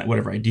 or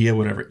whatever idea,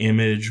 whatever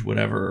image,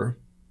 whatever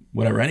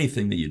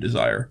anything that you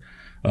desire?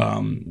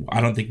 I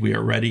don't think we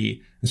are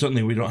ready, and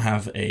certainly we don't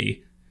have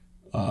the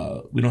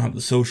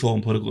social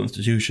and political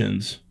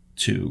institutions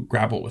to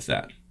grapple with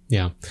that.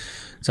 Yeah.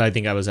 So I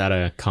think I was at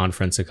a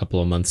conference a couple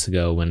of months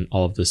ago when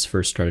all of this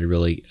first started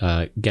really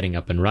getting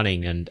up and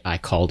running, and I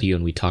called you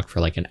and we talked for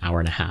like an hour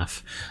and a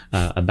half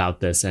about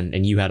this,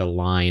 and you had a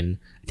line.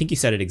 I think you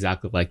said it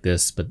exactly like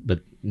this, but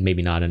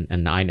maybe not,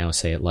 and I now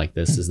say it like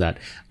this, is that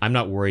I'm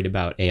not worried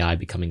about AI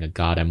becoming a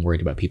god, I'm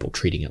worried about people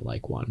treating it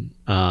like one.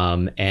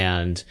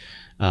 And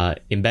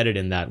embedded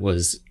in that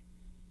was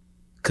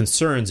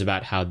concerns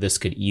about how this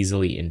could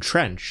easily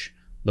entrench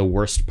the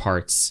worst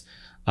parts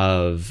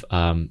of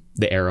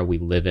the era we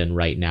live in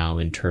right now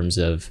in terms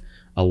of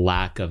a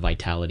lack of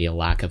vitality, a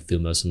lack of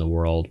thumos in the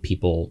world,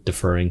 people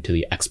deferring to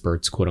the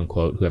experts, quote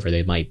unquote, whoever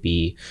they might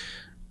be.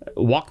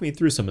 Walk me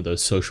through some of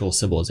those social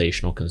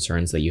civilizational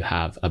concerns that you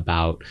have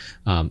about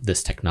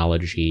this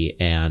technology,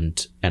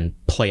 and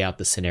play out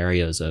the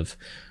scenarios of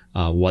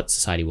what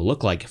society will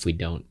look like if we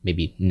don't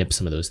maybe nip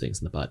some of those things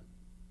in the bud.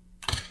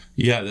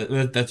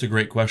 Yeah, that's a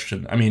great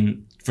question. I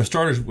mean, for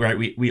starters, right,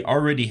 we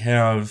already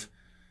have,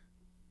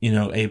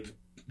 a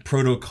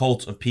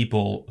proto-cult of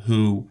people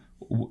who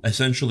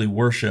essentially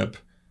worship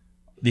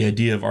the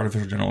idea of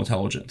artificial general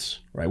intelligence,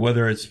 right?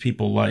 Whether it's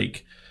people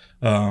like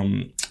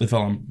the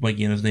fellow I'm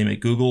blanking on his name at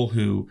Google,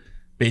 who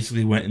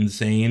basically went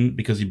insane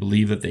because he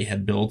believed that they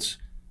had built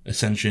a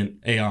sentient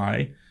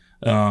AI,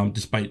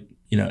 despite,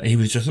 he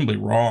was just simply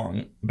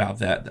wrong about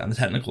that on the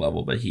technical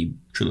level, but he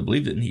truly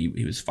believed it, and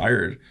he was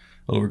fired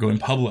over going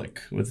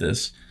public with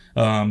this,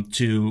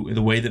 to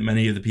the way that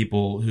many of the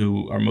people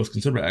who are most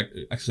concerned about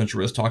existential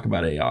risk talk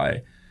about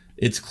AI.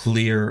 It's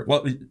clear,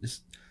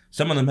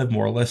 some of them have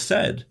more or less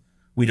said,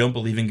 we don't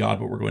believe in God,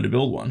 but we're going to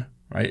build one,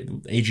 right?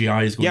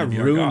 AGI is going to be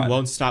our God. Rune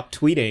won't stop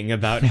tweeting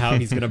about how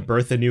he's going to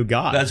birth a new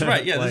God. That's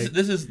right. Yeah,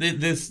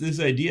 this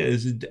idea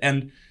is,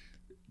 and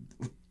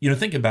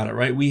think about it,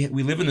 right? We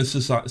live in a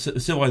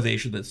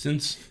civilization that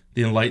since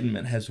the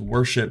Enlightenment has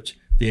worshipped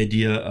the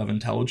idea of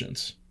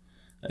intelligence.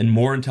 And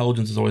more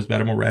intelligence is always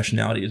better, more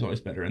rationality is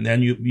always better. And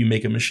then you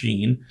make a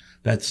machine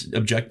that's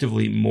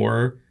objectively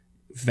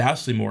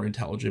vastly more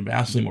intelligent,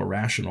 vastly more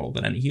rational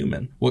than any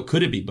human. What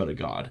could it be but a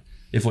God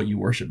if what you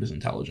worship is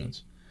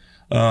intelligence?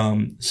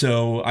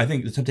 So I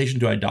think the temptation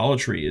to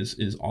idolatry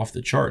is off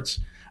the charts.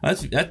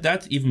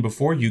 That's even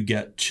before you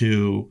get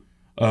to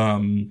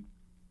being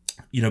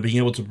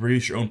able to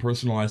produce your own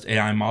personalized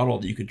AI model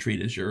that you could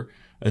treat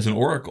as an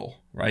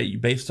oracle, right? You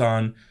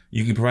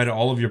can provide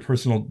all of your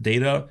personal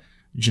data,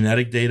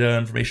 genetic data,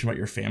 information about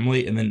your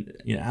family, and then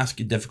ask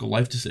you difficult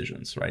life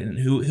decisions, right? And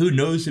who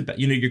knows about,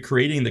 you're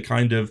creating the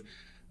kind of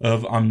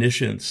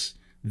omniscience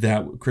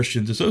that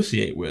Christians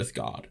associate with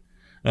God.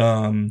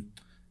 That's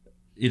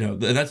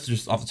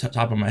just off the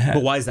top of my head.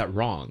 But why is that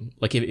wrong?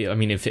 Like,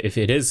 if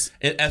it is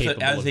as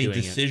a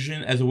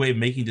decision, as a way of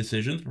making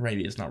decisions,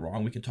 maybe it's not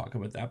wrong. We can talk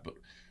about that. But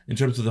in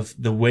terms of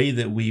the way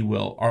that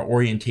our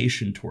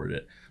orientation toward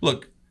it,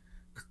 look,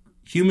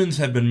 humans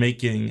have been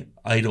making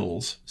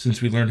idols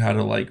since we learned how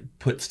to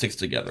put sticks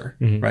together,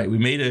 right?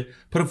 We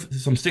put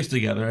some sticks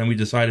together, and we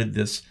decided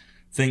this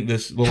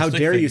little how stick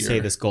dare figure. You say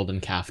this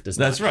golden calf does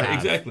That's not right,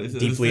 have exactly.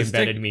 deeply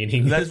embedded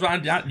meaning. That's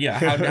right. Yeah.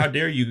 How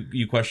dare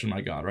you question my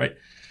God, right?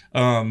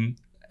 And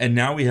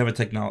now we have a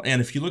technology.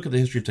 And if you look at the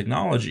history of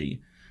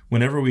technology,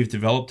 whenever we've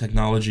developed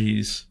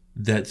technologies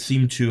that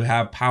seem to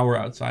have power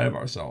outside of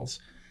ourselves,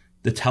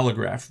 the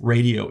telegraph,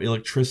 radio,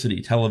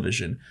 electricity,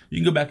 television, you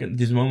can go back at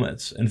these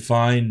moments and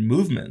find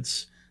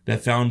movements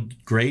that found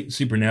great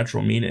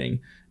supernatural meaning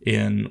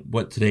in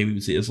what today we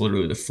would see as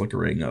literally the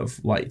flickering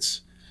of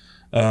lights.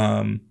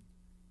 And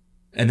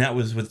that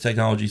was with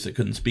technologies that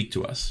couldn't speak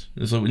to us.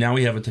 And so now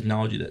we have a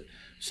technology that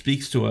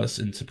speaks to us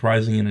in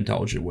surprising and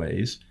intelligent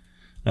ways.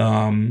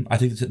 I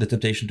think the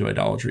temptation to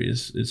idolatry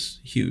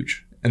is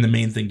huge and the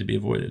main thing to be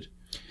avoided.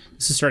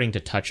 This is starting to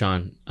touch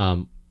on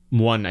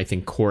one, I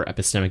think, core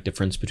epistemic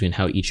difference between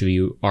how each of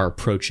you are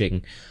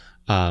approaching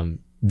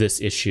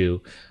this issue.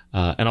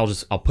 And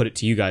I'll put it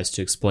to you guys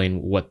to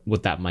explain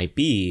what that might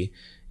be.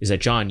 Is that,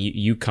 John,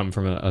 you come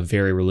from a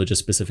very religious,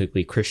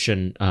 specifically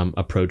Christian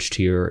approach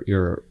to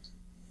your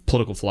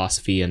political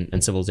philosophy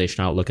and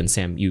civilization outlook, and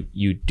Sam,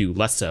 you do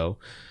less so.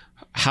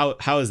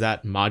 How is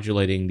that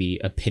modulating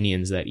the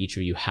opinions that each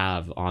of you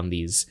have on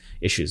these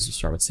issues? We'll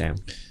start with Sam.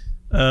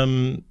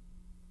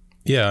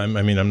 Yeah,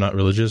 I'm not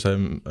religious.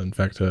 I'm, in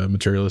fact, a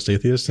materialist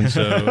atheist. And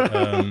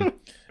so,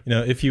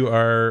 if you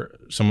are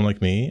someone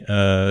like me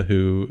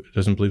who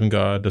doesn't believe in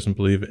God, doesn't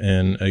believe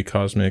in a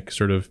cosmic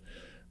sort of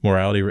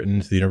morality written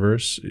into the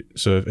universe.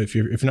 So if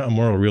you're not a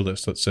moral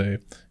realist, let's say,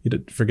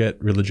 you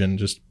forget religion,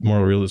 just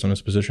moral realism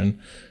as a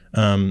position.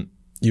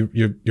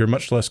 You're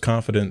much less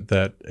confident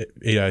that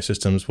AI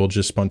systems will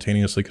just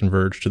spontaneously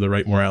converge to the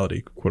right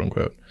morality, quote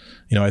unquote.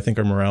 I think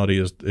our morality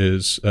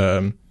is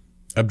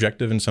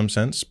objective in some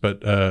sense,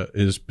 but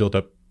is built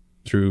up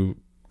through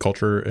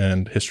culture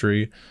and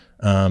history,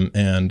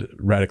 and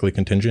radically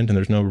contingent. And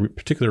there's no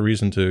particular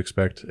reason to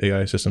expect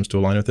AI systems to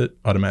align with it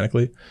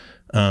automatically.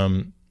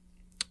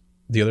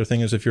 The other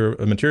thing is, if you're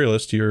a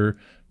materialist, you're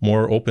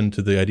more open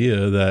to the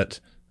idea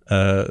that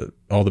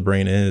all the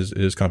brain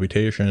is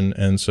computation.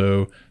 And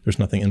so there's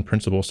nothing in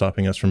principle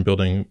stopping us from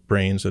building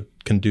brains that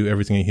can do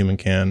everything a human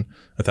can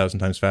 1,000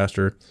 times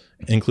faster,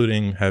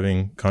 including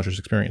having conscious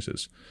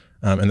experiences.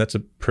 And that's a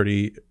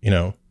pretty,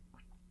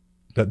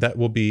 that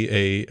will be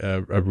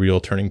a real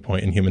turning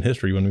point in human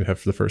history when we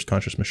have the first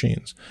conscious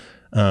machines.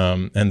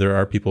 And there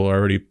are people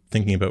already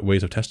thinking about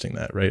ways of testing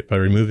that, right? By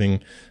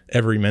removing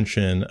every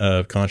mention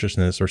of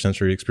consciousness or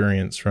sensory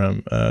experience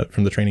from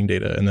the training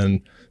data, and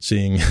then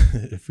seeing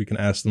if we can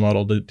ask the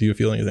model, do you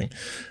feel anything?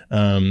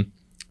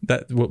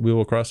 That we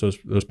will cross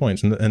those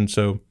points. And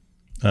so,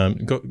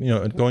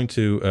 going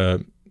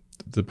to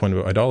the point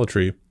about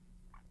idolatry,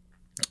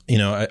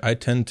 I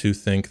tend to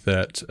think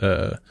that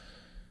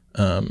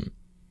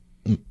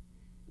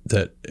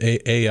that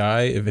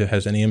AI, if it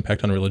has any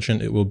impact on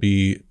religion, it will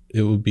be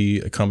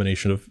a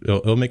combination of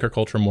it'll make our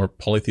culture more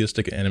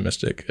polytheistic and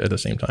animistic at the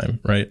same time,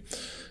 right?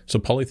 So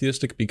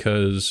polytheistic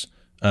because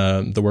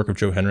the work of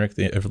Joe Henrich,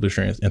 the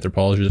evolutionary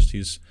anthropologist,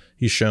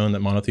 he's shown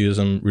that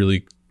monotheism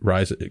really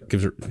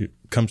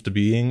comes to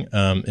being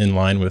in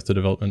line with the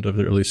development of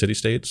the early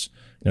city-states.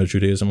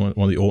 Judaism, one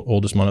of the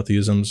oldest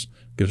monotheisms,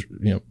 gives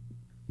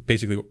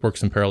basically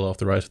works in parallel with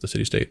the rise of the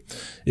city-state.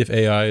 If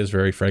AI is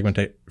very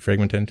fragmenting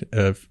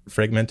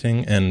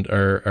and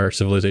our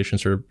civilization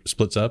sort of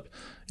splits up,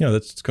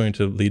 that's going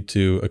to lead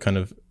to a kind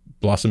of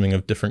blossoming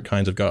of different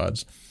kinds of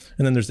gods.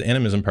 And then there's the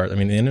animism part. I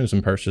mean, the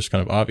animism part is just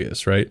kind of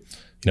obvious, right?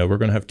 We're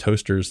going to have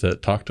toasters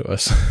that talk to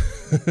us,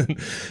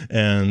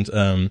 and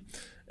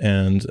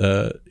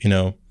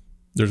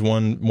there's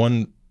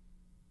one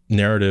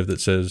narrative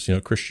that says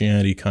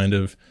Christianity kind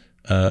of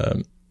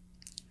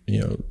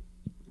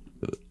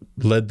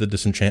led the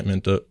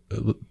disenchantment of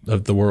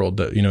the world,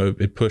 that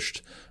it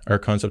pushed our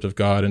concept of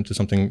God into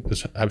something,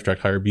 this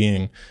abstract higher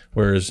being,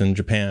 whereas in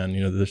Japan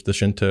the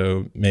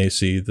Shinto may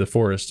see the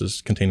forest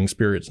as containing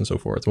spirits and so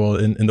forth. Well,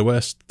 in the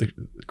West,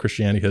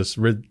 Christianity has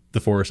rid the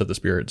forest of the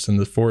spirits, and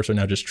the forests are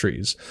now just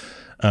trees.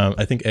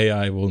 I think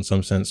AI will in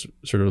some sense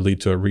sort of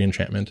lead to a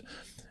re-enchantment,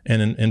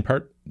 and in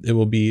part it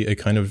will be a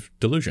kind of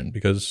delusion,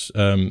 because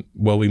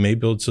while we may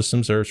build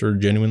systems that are sort of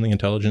genuinely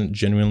intelligent,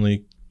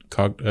 genuinely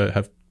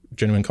have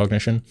genuine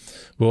cognition,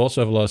 we'll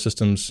also have a lot of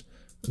systems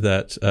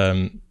that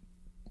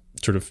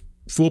sort of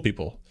fool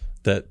people,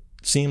 that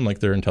seem like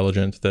they're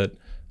intelligent, that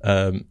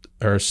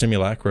are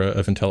simulacra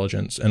of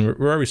intelligence. And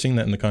we're already seeing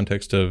that in the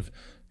context of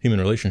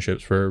human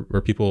relationships, where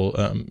people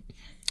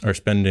are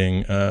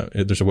spending,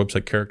 there's a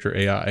website,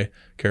 character.ai,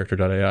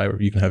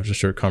 where you can have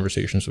just sort of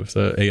conversations with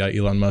AI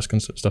Elon Musk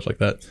and stuff like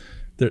that.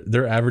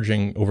 They're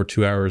averaging over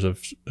 2 hours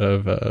of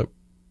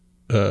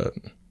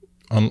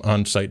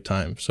on-site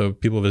time. So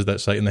people visit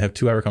that site and they have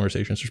 2-hour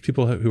conversations. There's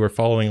people who are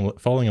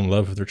falling in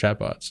love with their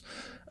chatbots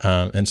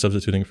and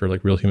substituting for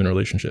like real human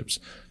relationships.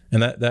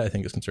 And that I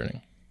think is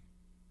concerning.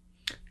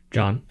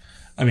 John?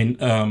 I mean,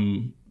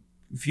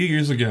 several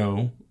years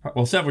ago,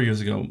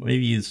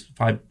 maybe it's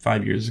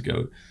five years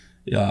ago,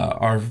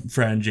 our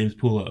friend James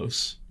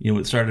Poulos,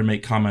 started to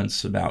make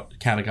comments about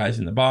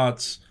catechizing the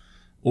bots,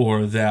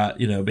 or that,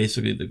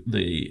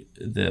 basically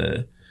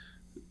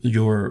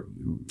your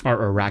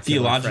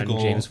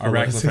theological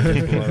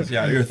friend,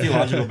 your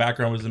theological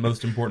background was the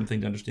most important thing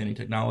to understanding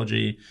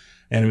technology.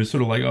 And it was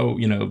sort of like,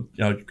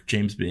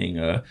 James being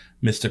a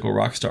mystical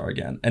rock star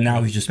again. And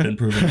now he's just been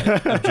proven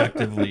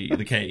objectively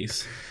the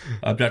case,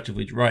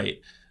 objectively right.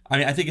 I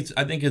mean, I think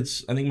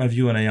my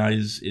view on AI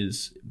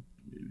is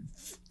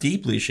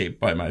deeply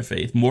shaped by my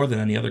faith more than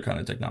any other kind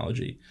of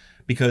technology,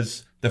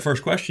 because the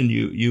first question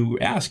you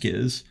ask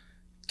is,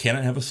 can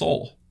it have a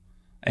soul?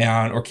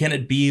 Or can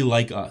it be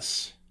like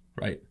us?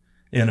 Right.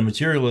 And a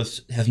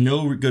materialist has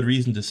no good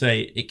reason to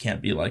say it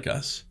can't be like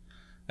us.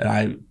 And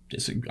I'm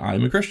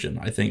a Christian.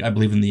 I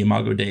believe in the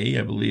Imago Dei.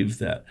 I believe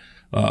that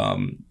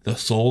the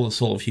soul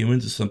of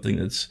humans is something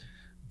that's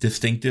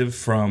distinctive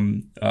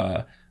from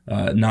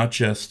not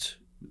just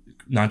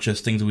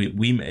things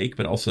we make,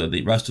 but also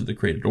the rest of the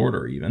created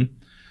order even.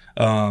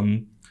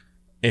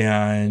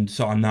 And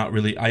so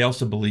I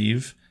also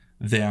believe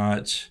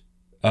that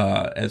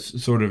as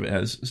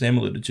Sam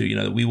alluded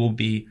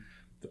to,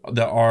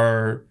 that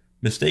our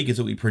mistake is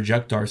that we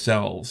project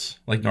ourselves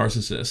like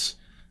narcissists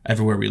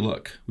everywhere we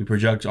look. We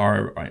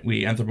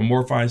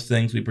anthropomorphize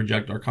things. We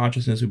project our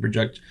consciousness. We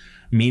project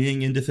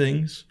meaning into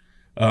things.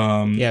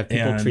 If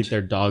people treat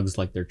their dogs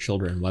like their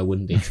children, why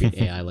wouldn't they treat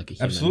AI like a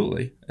human?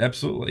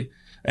 Absolutely.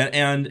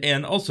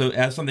 And also,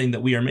 as something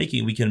that we are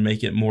making, we can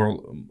make it more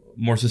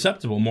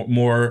susceptible,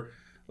 more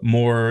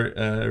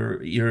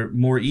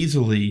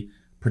easily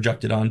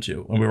projected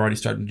onto. And we're already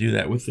starting to do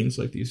that with things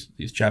like these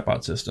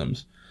chatbot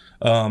systems.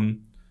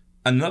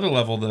 Another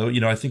level, though,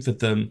 I think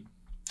that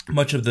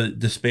much of the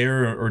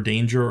despair or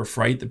danger or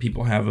fright that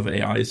people have of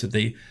AI is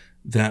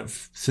that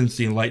since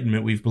the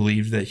Enlightenment, we've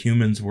believed that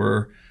humans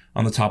were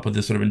on the top of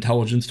this sort of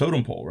intelligence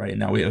totem pole, right? And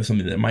now we have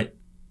something that might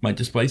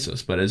displace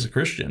us. But as a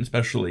Christian,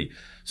 especially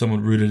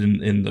someone rooted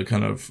in the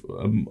kind of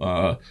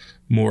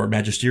more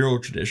magisterial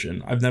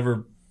tradition, I've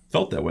never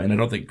felt that way, and I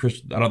don't think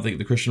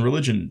the Christian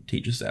religion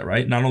teaches that,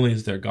 right? Not only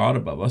is there God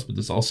above us, but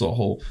there's also a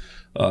whole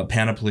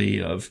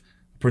panoply of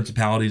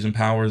principalities and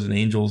powers and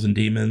angels and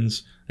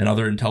demons and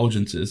other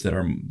intelligences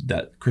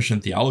that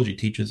Christian theology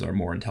teaches are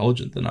more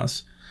intelligent than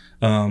us.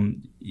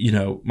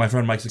 My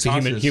friend Mike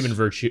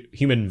Askonas,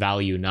 human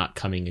value not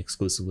coming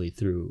exclusively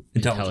through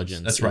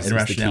intelligence. That's right, and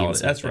rationality.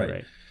 That's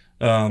right.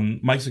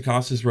 Mike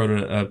Askonas wrote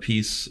a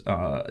piece,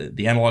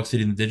 "The Analog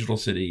City and the Digital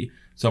City,"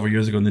 several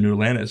years ago in the New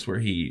Atlantis, where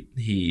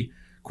he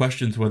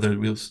questions whether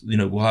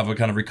we'll have a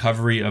kind of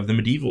recovery of the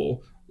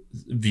medieval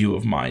view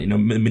of mind.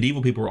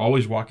 Medieval people were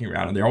always walking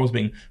around and they're always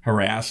being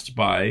harassed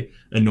by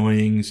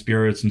annoying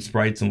spirits and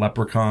sprites and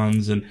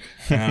leprechauns, and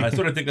I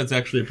sort of think that's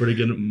actually a pretty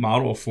good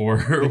model for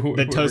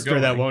the toaster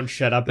that won't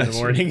shut up in the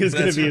morning is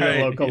going to be the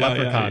local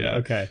leprechaun. Yeah.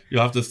 Okay,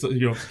 you'll have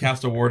to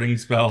cast a warding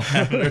spell or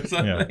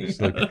something. Yeah, it's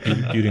like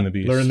Beauty the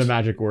Beast. Learn the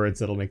magic words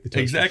that'll make the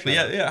toaster exactly.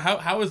 Yeah.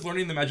 How is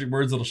learning the magic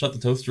words that'll shut the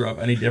toaster up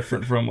any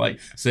different from like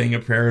saying a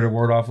prayer to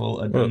ward off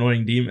an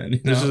annoying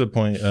demon? This is a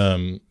point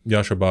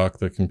Joshua Bach,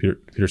 the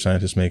computer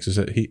scientist, makes, is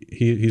that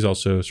he's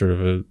also sort of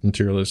a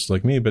materialist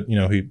like me, but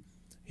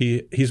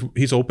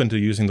he's open to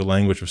using the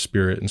language of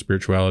spirit and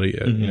spirituality,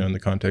 in the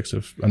context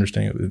of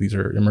understanding that these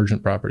are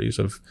emergent properties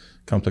of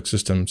complex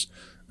systems.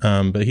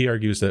 But he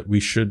argues that we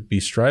should be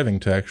striving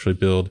to actually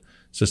build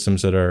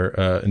systems that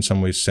are in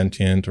some ways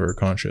sentient or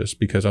conscious,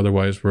 because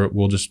otherwise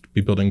we'll just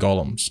be building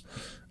golems,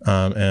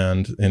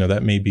 and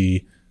that may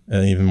be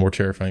an even more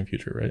terrifying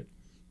future, right?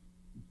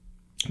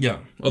 Yeah,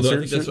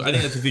 although I think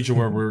that's a future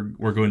where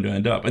we're going to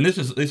end up, and this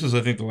is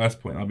I think the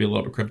last point. I'll be a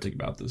little bit cryptic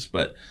about this,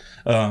 but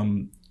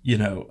the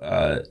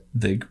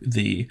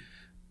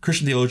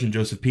Christian theologian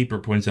Joseph Pieper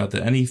points out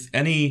that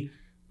any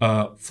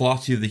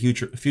philosophy of the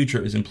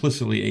future is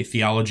implicitly a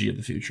theology of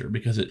the future,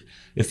 because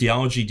if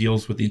theology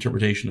deals with the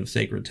interpretation of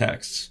sacred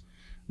texts,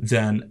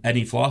 then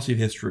any philosophy of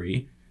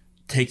history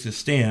takes a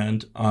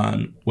stand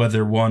on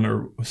whether one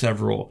or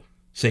several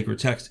sacred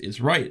text is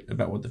right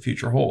about what the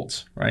future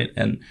holds, right?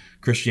 And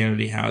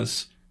Christianity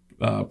has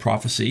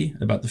prophecy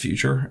about the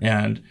future,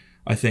 and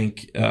I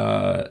think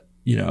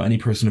any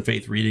person of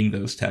faith reading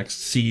those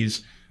texts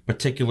sees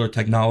particular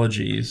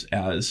technologies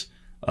as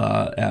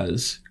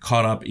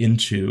caught up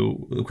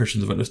into what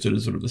Christians have understood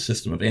as sort of the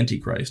system of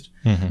Antichrist.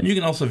 Mm-hmm. And you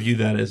can also view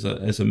that as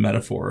a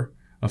metaphor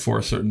for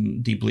a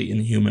certain deeply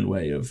inhuman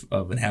way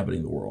of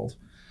inhabiting the world.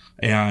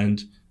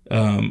 And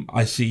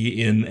I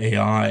see in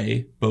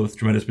AI both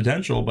tremendous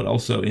potential, but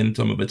also in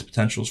some of its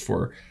potentials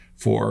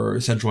for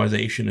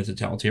centralization and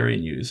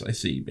totalitarian use. I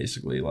see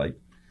basically like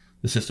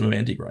the system of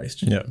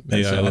Antichrist. Yeah,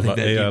 AI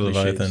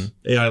Leviathan.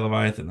 AI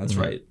Leviathan, that's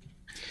right.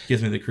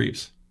 Gives me the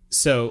creeps.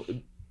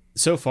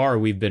 So far,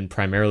 we've been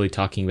primarily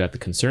talking about the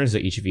concerns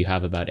that each of you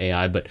have about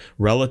AI, but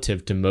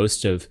relative to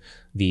most of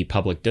the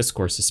public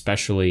discourse,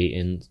 especially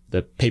in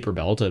the paper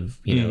belt of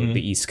the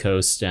East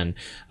Coast and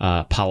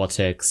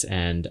politics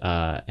and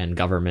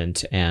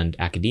government and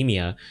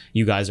academia,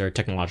 you guys are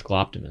technological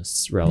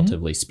optimists,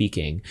 relatively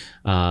speaking.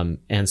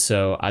 And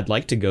so I'd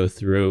like to go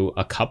through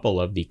a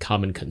couple of the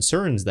common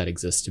concerns that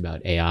exist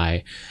about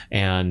AI,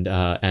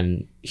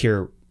 and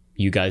hear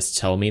you guys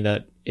tell me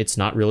that it's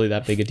not really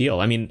that big a deal.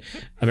 I mean,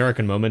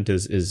 American Moment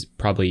is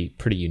probably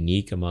pretty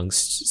unique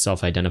amongst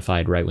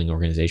self-identified right-wing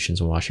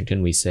organizations in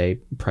Washington. We say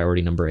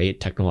priority number 8,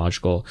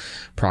 technological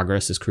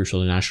progress is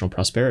crucial to national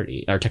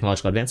prosperity, or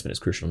technological advancement is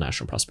crucial to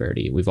national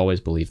prosperity. We've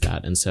always believed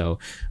that. And so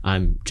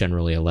I'm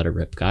generally a let it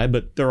rip guy,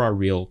 but there are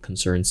real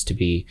concerns to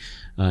be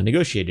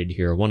negotiated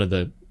here. One of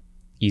the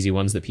easy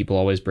ones that people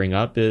always bring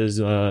up is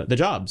the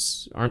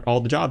jobs. Aren't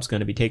all the jobs going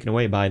to be taken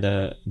away by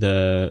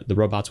the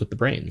robots with the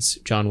brains?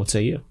 John, what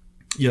say you?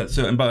 Yeah,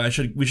 so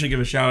we should give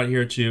a shout out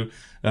here to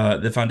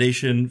the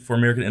Foundation for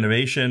American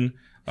Innovation,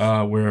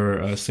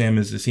 where Sam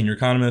is a senior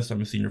economist. I'm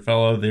a senior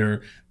fellow.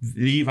 They're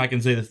if I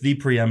can say this, the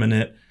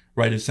preeminent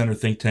right of center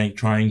think tank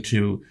trying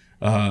to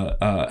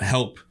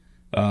help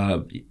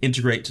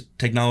integrate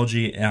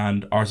technology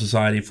and our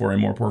society for a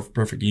more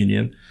perfect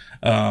union,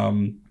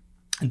 and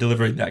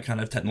delivering that kind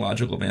of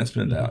technological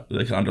advancement that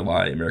can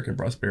underlie American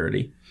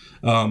prosperity.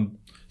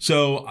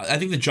 So I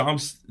think the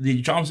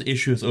jobs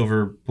issue is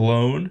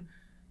overblown.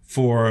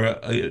 For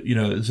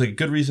it's a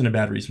good reason and a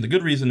bad reason. The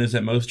good reason is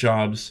that most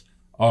jobs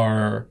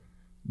are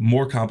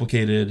more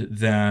complicated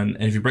than,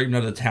 and if you break them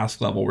down to the task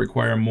level,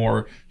 require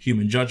more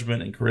human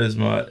judgment and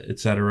charisma,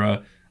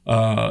 etc.,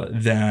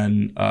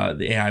 than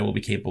the AI will be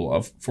capable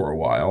of for a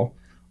while.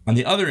 On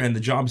the other end,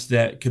 the jobs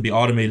that could be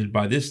automated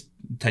by this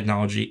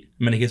technology,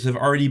 in many cases, have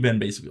already been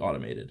basically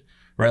automated,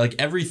 right? Like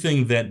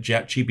everything that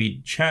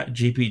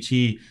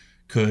ChatGPT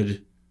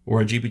could, or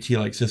a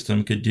GPT-like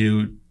system could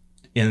do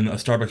in a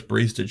Starbucks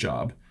barista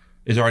job,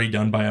 is already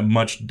done by a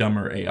much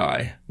dumber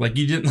AI. We've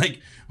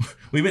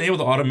been able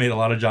to automate a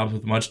lot of jobs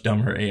with much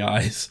dumber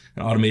AIs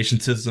and automation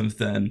systems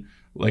than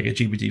like a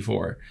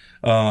GPT-4.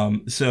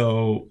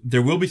 So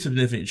there will be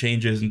significant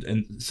changes,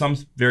 and some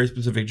very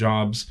specific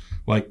jobs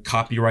like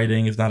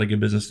copywriting is not a good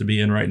business to be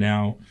in right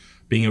now.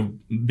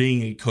 Being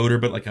a coder,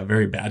 but like a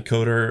very bad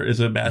coder, is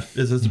a bad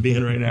business to be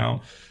in right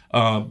now.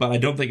 But I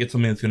don't think it's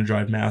something that's going to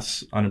drive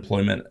mass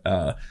unemployment,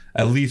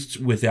 at least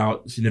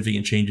without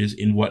significant changes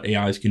in what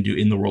AIs can do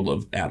in the world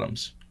of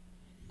atoms.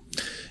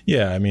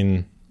 Yeah, I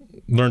mean,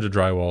 learn to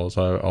drywall is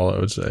all I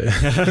would say.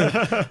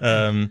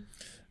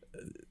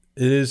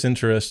 It is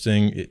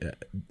interesting.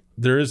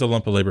 There is a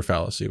lump of labor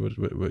fallacy,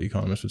 what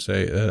economists would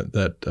say,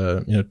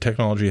 that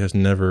technology has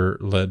never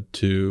led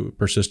to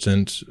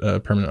persistent,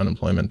 permanent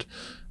unemployment.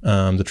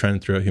 The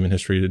trend throughout human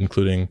history,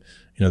 including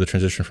the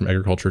transition from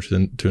agriculture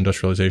to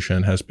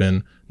industrialization, has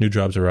been new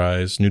jobs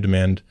arise, new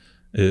demand.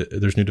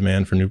 There's new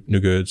demand for new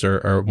goods.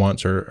 Our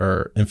wants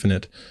are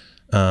infinite.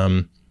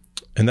 And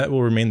that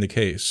will remain the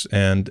case.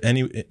 And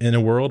in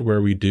a world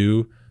where we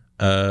do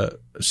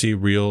see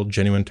real,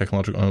 genuine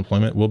technological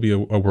unemployment, will be a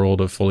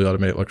world of fully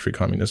automated luxury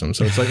communism.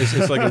 So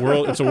it's like a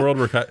world. It's a world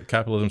where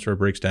capitalism sort of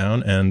breaks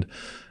down, and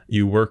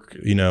you work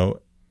 1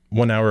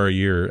 hour a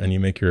year, and you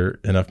make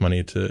enough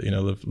money to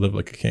live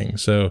like a king.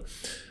 So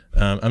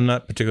I'm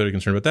not particularly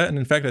concerned about that. And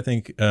in fact, I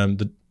think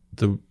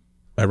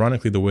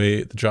ironically, the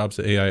way the jobs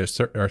that AI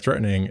are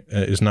threatening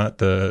is not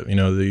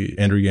the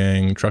Andrew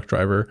Yang truck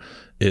driver.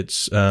 It's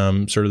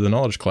sort of the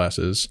knowledge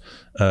classes.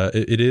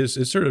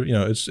 It's sort of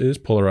it is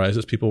polarized.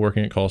 It's people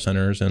working at call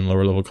centers and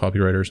lower level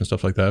copywriters and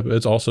stuff like that. But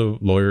it's also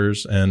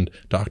lawyers and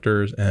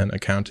doctors and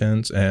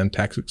accountants and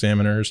tax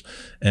examiners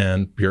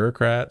and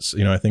bureaucrats.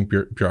 I think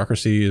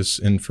bureaucracy is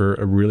in for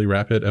a really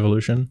rapid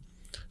evolution,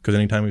 because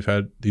anytime we've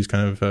had these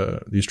kind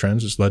of these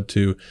trends, it's led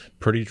to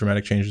pretty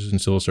dramatic changes in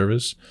civil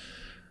service.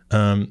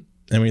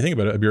 And when you think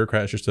about it, a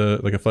bureaucrat is just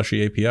like a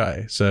fleshy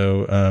API.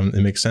 So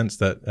it makes sense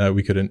that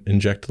we could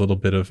inject a little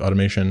bit of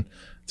automation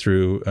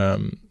through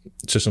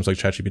systems like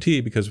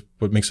ChatGPT, because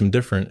what makes them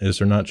different is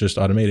they're not just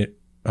automating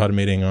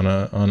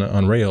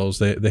on rails.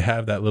 They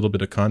have that little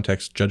bit of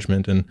context,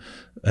 judgment, and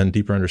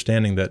deeper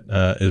understanding that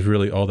is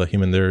really all the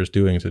human there is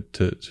doing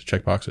to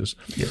check boxes.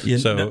 Yeah.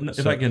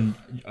 If I can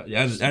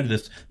add to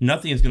this,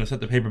 nothing is going to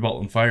set the paper belt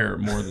on fire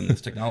more than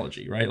this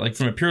technology, right? Like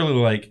from a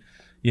purely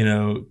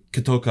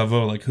Kato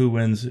Kavo, like who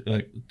wins,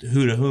 like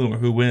who to whom or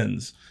who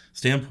wins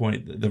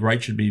standpoint, the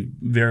right should be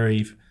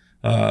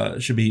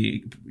should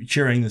be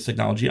cheering this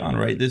technology on,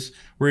 right?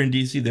 We're in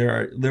DC.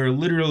 There are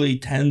literally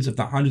tens, if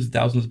not hundreds of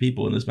thousands of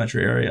people in this metro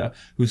area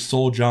whose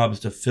sole job is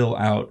to fill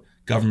out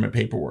government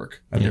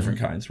paperwork of different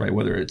kinds, right?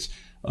 Whether it's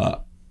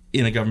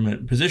in a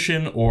government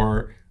position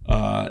or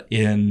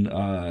in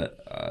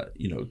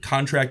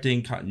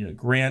contracting,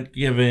 grant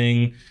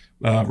giving,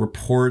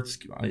 reports,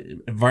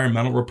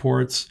 environmental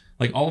reports.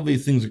 Like all of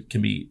these things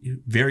can be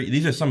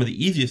these are some of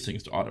the easiest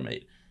things to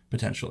automate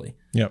potentially.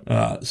 Yeah.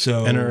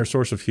 And are a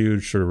source of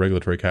huge sort of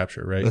regulatory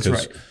capture, right? That's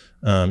right.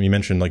 You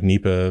mentioned like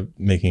NEPA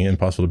making it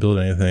impossible to build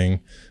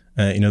anything.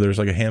 There's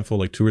like a handful,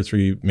 like 2 or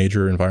 3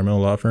 major environmental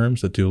law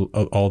firms that do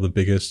all the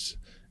biggest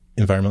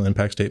environmental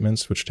impact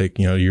statements, which take,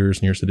 years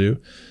and years to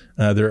do.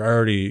 There are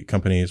already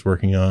companies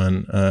working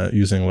on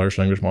using large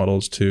language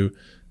models to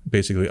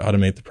basically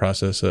automate the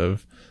process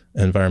of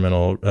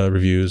environmental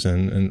reviews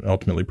and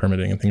ultimately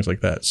permitting and things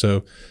like that.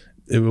 So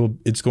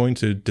it's going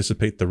to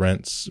dissipate the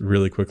rents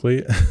really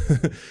quickly.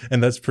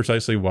 And that's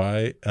precisely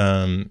why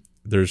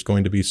there's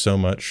going to be so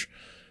much,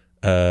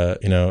 the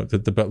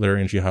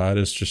Butlerian jihad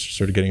is just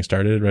sort of getting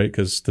started, right?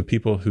 Because the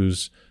people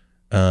whose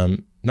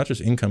not just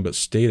income, but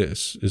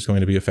status is going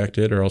to be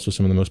affected are also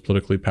some of the most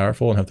politically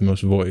powerful and have the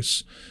most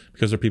voice,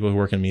 because they're people who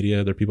work in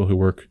media. They're people who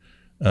work,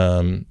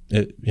 in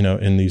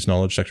these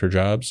knowledge sector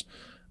jobs.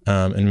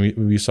 And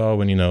we saw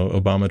when,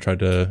 Obama tried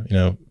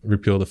to,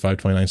 repeal the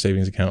 529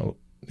 savings account,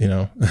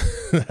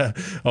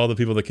 all the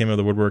people that came out of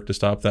the woodwork to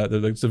stop that.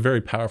 It's a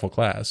very powerful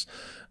class.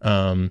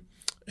 And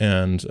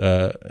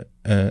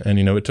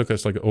it took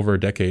us like over a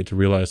decade to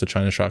realize the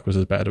China shock was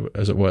as bad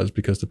as it was,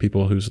 because the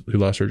people who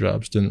lost their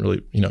jobs didn't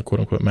really,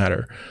 quote unquote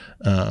matter.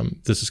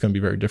 This is going to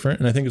be very different.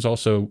 And I think it's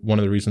also one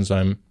of the reasons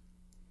I'm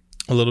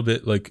a little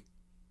bit like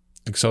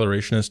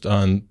accelerationist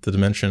on the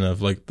dimension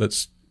of like,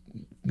 let's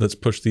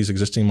push these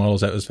existing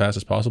models out as fast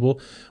as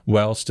possible,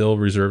 while still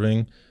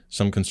reserving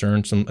some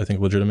concern, I think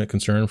legitimate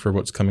concern for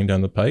what's coming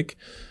down the pike,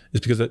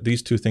 is because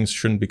these two things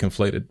shouldn't be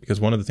conflated. Because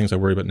one of the things I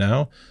worry about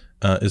now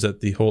is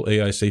that the whole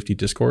AI safety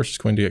discourse is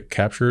going to get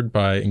captured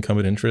by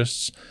incumbent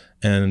interests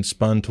and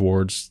spun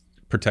towards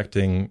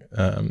protecting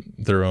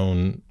their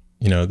own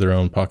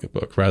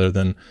pocketbook, rather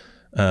than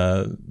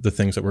the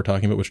things that we're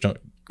talking about, which don't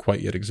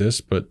quite yet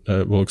exist, but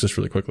will exist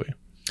really quickly.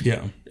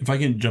 Yeah. If I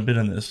can jump in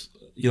on this,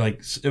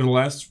 like in the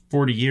last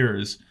 40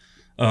 years,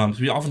 so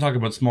we often talk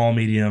about small,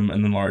 medium,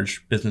 and then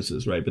large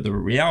businesses, right? But the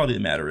reality of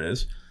the matter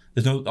is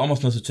there's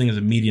almost no such thing as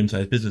a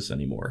medium-sized business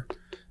anymore.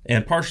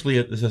 And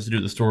partially this has to do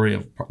with the story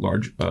of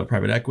large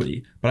private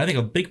equity. But I think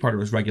a big part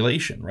of it is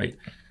regulation, right?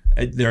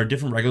 There are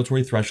different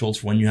regulatory thresholds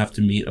for when you have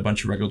to meet a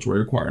bunch of regulatory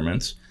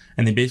requirements.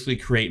 And they basically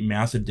create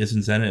massive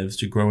disincentives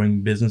to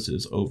growing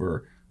businesses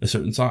over a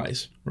certain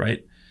size,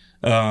 right?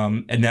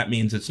 And that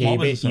means that small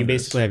business owners, you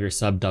basically have your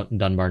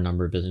sub-Dunbar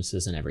number of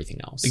businesses and everything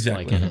else.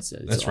 Exactly. And it's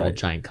That's all right.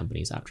 giant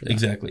companies after that.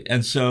 Exactly.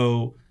 And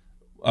so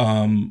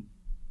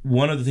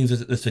one of the things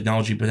that this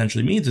technology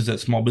potentially means is that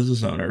small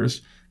business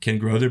owners can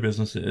grow their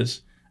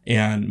businesses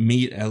and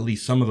meet at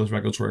least some of those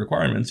regulatory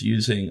requirements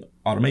using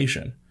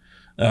automation.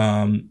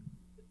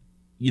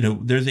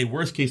 There's a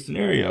worst case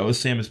scenario, as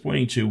Sam is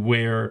pointing to,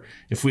 where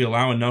if we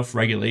allow enough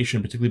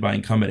regulation, particularly by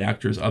incumbent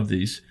actors of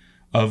this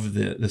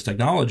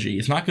technology,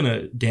 it's not going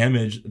to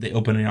damage the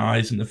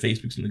OpenAIs and the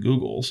Facebooks and the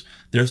Googles.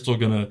 They're still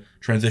going to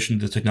transition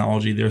to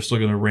technology. They're still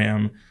going to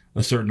ram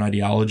a certain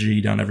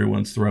ideology down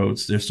everyone's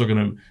throats. They're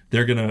going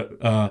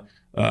to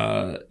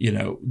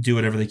do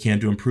whatever they can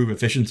to improve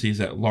efficiencies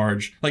at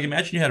large. Like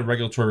imagine you had a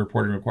regulatory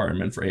reporting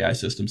requirement for AI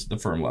systems at the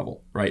firm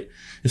level, right?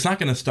 It's not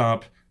going to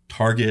stop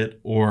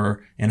Target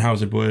or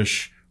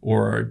Anheuser-Busch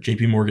or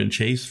JP Morgan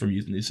Chase from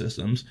using these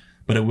systems,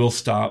 but it will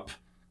stop,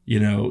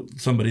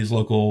 somebody's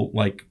local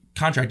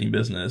contracting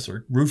business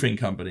or roofing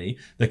company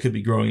that could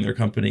be growing their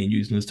company and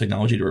using this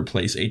technology to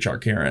replace HR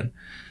Karen.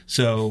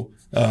 So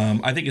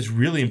I think it's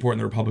really important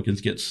that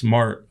Republicans get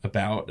smart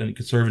about, and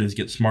conservatives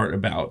get smart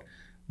about,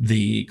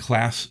 the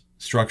class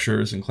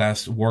structures and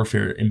class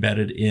warfare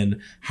embedded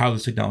in how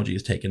this technology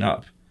is taken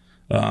up.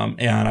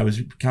 And I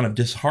was kind of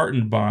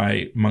disheartened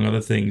by, among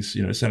other things,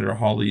 Senator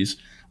Hawley's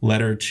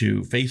letter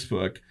to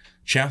Facebook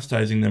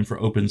chastising them for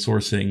open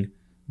sourcing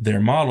their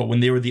model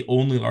when they were the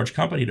only large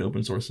company to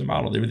open source the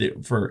model. They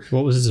were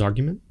What was his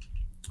argument?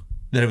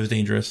 That it was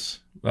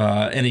dangerous.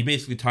 And he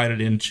basically tied it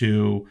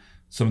into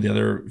some of the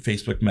other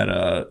Facebook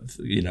Meta,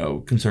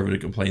 conservative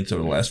complaints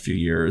over the last few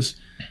years.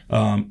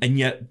 And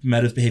yet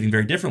Meta's behaving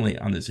very differently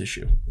on this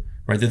issue,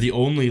 right? They're the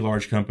only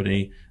large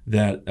company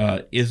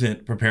that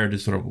isn't prepared to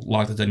sort of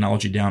lock the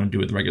technology down and do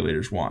what the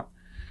regulators want.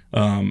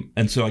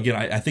 And so, again,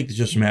 I think it's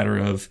just a matter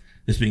of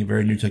this being a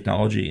very new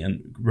technology,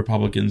 and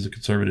Republicans and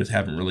conservatives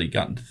haven't really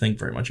gotten to think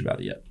very much about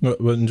it yet.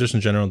 Well, just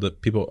in general,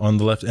 that people on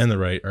the left and the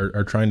right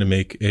are trying to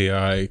make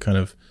AI kind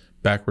of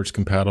backwards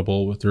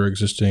compatible with their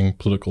existing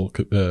political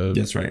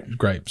That's right.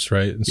 gripes,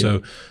 right? And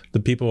so the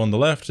people on the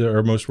left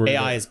are most worried.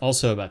 AI is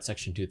also about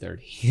Section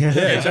 230. Yeah,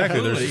 exactly.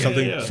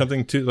 There's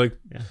something to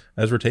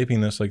as we're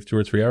taping this 2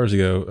 or 3 hours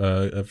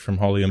ago from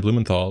Hawley and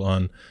Blumenthal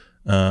on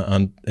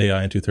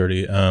AI and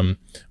 230,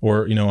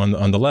 or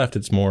on the left,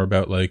 it's more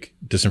about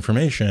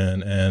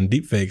disinformation and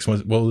deepfakes.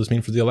 What will this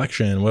mean for the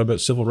election? What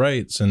about civil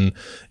rights? And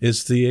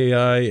is the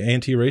AI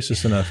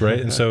anti-racist enough, right?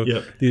 And so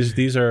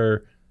these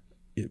are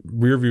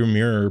rear view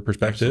mirror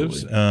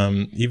perspectives.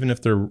 Even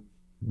if they're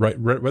right,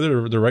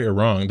 whether they're right or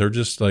wrong, they're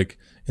just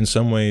in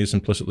some ways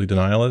implicitly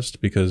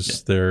denialist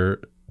because they're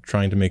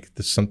trying to make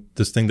this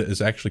thing that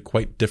is actually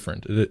quite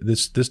different.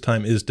 This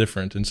time is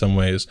different in some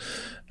ways,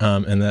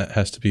 and that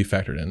has to be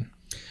factored in.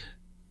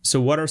 So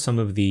what are some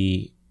of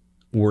the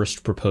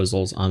worst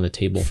proposals on the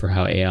table for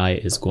how AI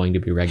is going to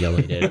be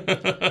regulated?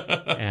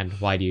 And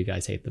why do you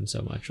guys hate them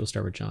so much? We'll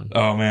start with John.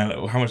 Oh,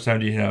 man. How much time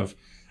do you have?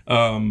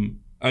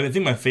 I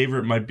think my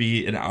favorite might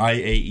be an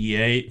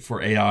IAEA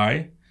for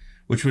AI,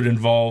 which would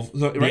involve...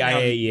 The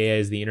IAEA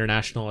is the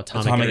International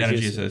Atomic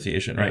Energy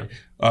Association, right?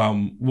 Yeah.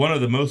 One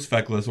of the most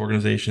feckless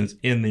organizations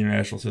in the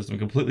international system,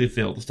 completely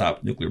failed to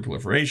stop nuclear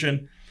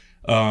proliferation.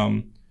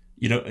 The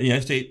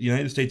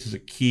United States is a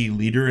key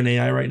leader in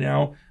AI right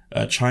now.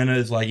 China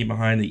is lagging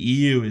behind. The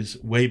EU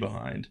is way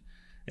behind.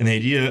 And the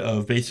idea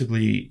of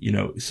basically,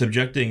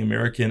 subjecting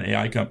American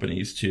AI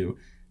companies to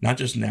not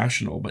just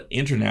national, but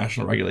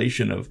international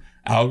regulation of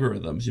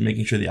algorithms and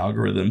making sure the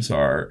algorithms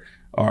are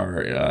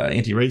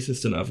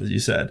anti-racist enough, as you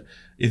said,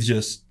 is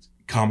just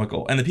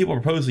comical. And the people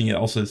proposing it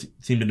also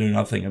seem to know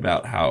nothing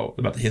about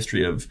the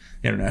history of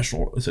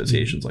international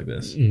associations like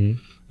this.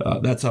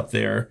 Mm-hmm. That's up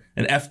there.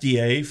 An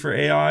FDA for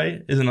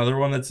AI is another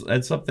one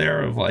that's up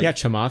there of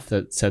Chamath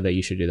that said that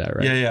you should do that,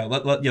 right?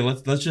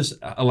 Let's just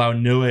allow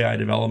no AI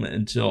development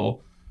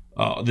until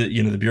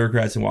the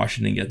bureaucrats in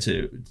Washington get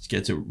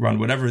to run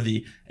whatever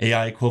the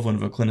AI equivalent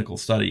of a clinical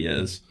study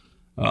is.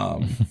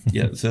 So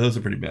those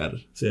are pretty bad.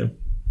 So.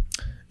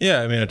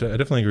 Yeah, I mean, I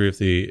definitely agree with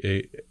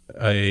the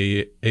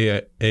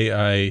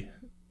AIEA.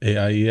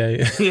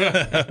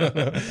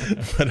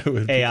 What it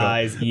would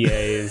AIs,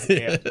 EAs,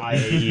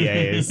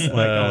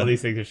 IAEAs, all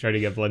these things are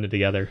starting to get blended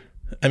together.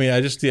 I mean,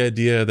 the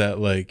idea that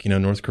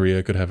North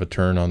Korea could have a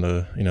turn on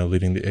the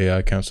leading the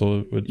AI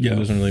council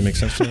doesn't really make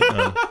sense to me.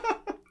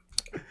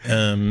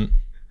 And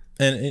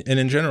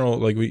in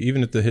general,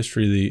 even at the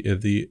history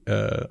of the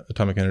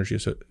Atomic Energy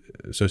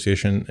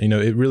Association,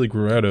 it really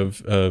grew out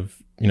of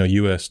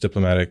U.S.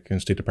 diplomatic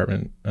and State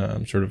Department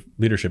sort of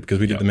leadership, because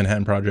we did the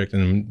Manhattan Project,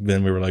 and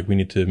then we were we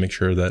need to make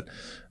sure that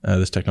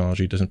this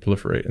technology doesn't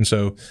proliferate. And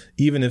so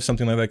even if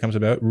something like that comes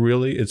about,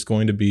 really it's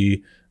going to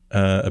be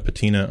a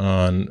patina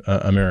on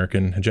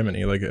American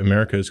hegemony.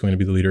 America is going to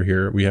be the leader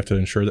here. We have to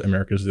ensure that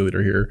America is the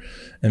leader here.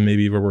 And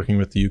maybe we're working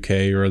with the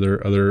UK or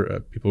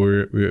other people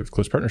we have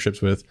close partnerships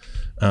with,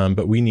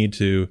 but we need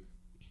to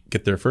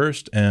get there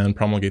first and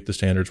promulgate the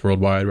standards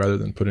worldwide rather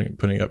than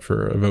putting up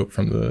for a vote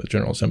from the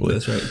General Assembly.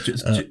 That's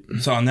right.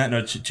 So on that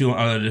note, two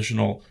other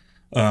additional,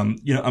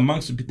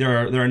 there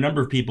are a number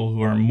of people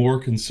who are more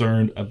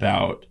concerned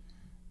about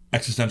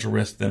existential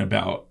risk than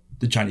about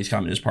the Chinese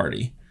Communist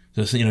Party.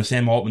 So,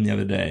 Sam Altman the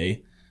other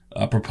day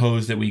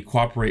proposed that we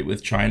cooperate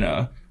with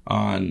China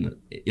on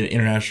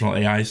international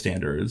AI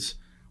standards,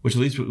 which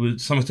at least to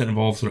some extent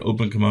involves sort of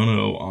open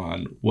kimono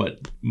on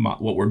what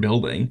we're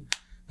building.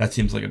 That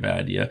seems like a bad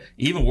idea.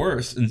 Even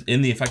worse,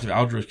 in the effective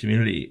altruist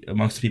community,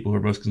 amongst the people who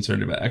are most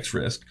concerned about X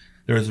risk,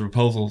 there was a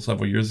proposal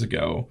several years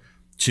ago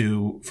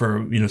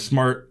for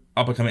smart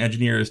up-and-coming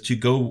engineers to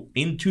go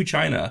into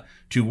China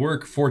to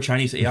work for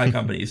Chinese AI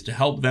companies to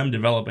help them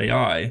develop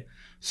AI,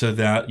 so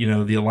that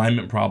the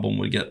alignment problem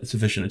would get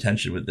sufficient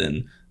attention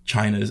within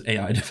China's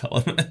AI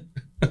development.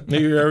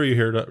 You already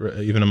heard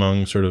even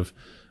among sort of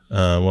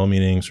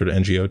well-meaning sort of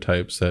NGO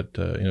types that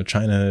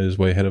China is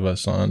way ahead of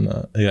us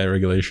on AI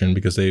regulation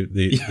because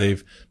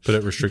they've put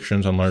out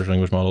restrictions on large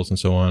language models and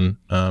so on.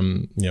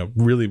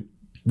 Really,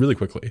 really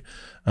quickly,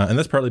 and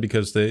that's partly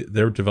because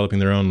they're developing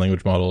their own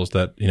language models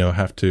that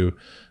have to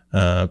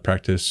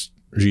practice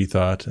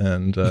G-thought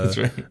and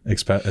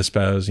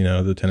espouse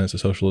the tenets of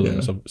socialism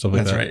and stuff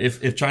like that. That's right.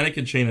 If China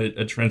can chain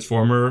a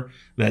transformer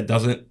that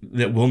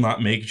will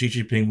not make Xi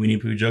Jinping Winnie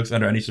Pooh jokes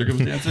under any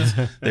circumstances,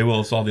 they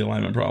will solve the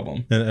alignment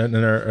problem. And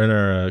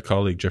our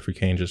colleague Jeffrey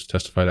Kane just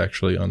testified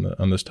actually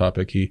on this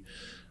topic. He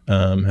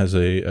has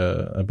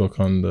a book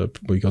on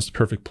what he calls the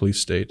perfect police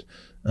state,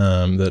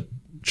 that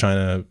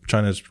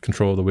China's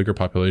control of the Uyghur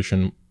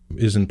population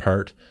is in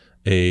part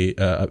a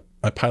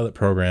pilot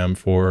program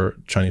for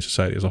Chinese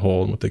society as a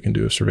whole and what they can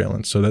do with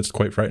surveillance. So that's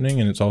quite frightening,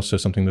 and it's also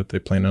something that they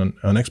plan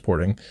on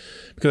exporting,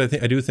 because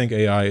I do think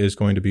AI is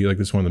going to be like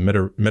this. One of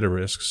the meta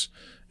risks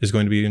is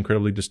going to be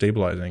incredibly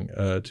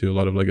destabilizing to a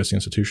lot of legacy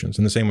institutions,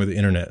 in the same way the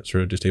internet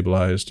sort of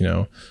destabilized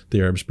the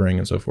Arab Spring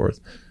and so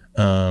forth.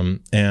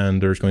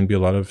 And there's going to be a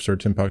lot of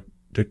sort of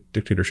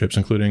dictatorships,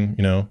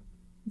 including a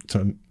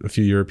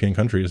few European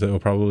countries that will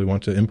probably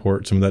want to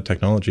import some of that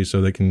technology so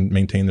they can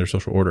maintain their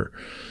social order.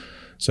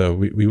 So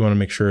we want to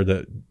make sure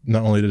that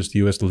not only does the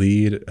U.S.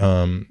 lead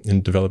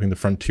in developing the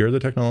frontier of the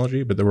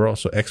technology, but that we're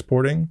also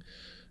exporting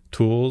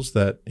tools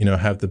that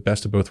have the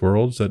best of both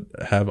worlds, that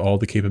have all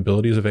the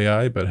capabilities of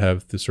AI, but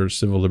have the sort of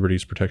civil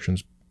liberties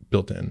protections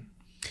built in.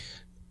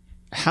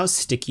 How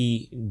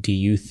sticky do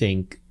you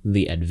think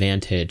the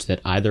advantage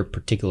that either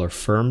particular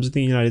firms in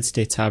the United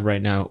States have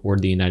right now, or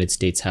the United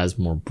States has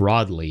more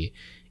broadly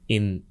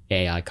in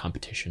AI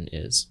competition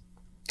is?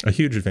 A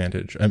huge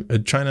advantage.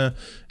 China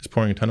is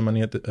pouring a ton of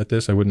money at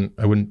this. I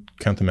wouldn't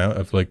count them out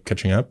of like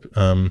catching up.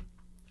 In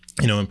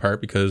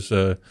part because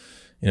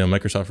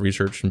Microsoft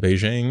Research in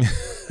Beijing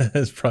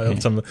has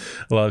probably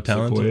a lot of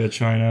talent. Sequoia,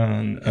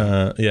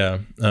 China,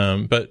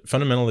 but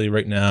fundamentally,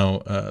 right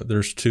now,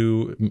 there's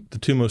the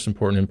two most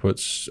important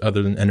inputs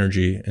other than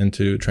energy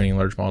into training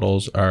large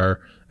models are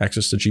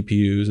access to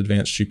GPUs,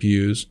 advanced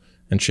GPUs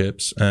and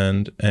chips,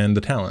 and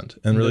the talent.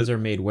 And really, those are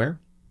made where?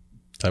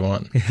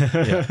 Taiwan.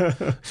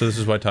 Yeah. So this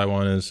is why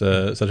Taiwan is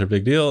such a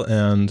big deal,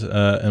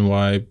 and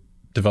why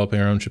developing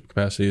our own chip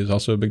capacity is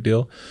also a big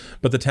deal.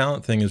 But the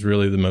talent thing is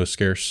really the most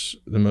scarce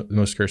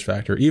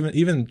factor.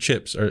 Even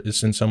chips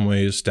is in some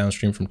ways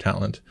downstream from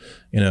talent.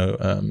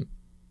 TSMC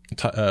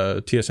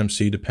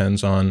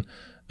depends on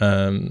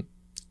an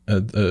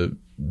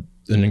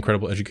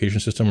incredible education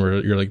system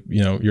where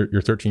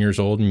you're 13 years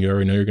old and you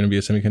already know you're going to be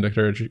a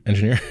semiconductor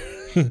engineer.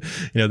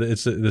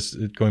 It's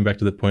going back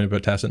to the point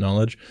about tacit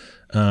knowledge.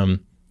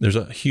 There's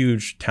a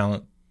huge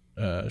talent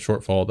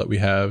shortfall that we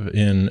have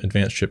in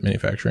advanced chip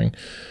manufacturing,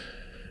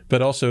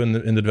 but also in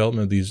the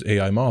development of these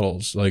AI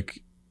models.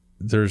 Like,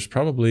 there's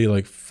probably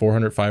like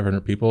 400,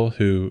 500 people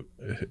who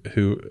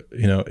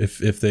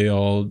if they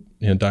all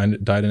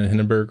died in a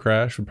Hindenburg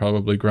crash, would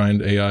probably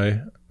grind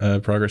AI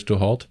progress to a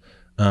halt.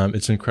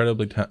 It's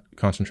incredibly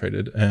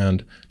concentrated,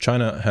 and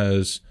China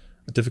has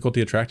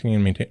difficulty attracting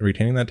and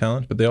retaining that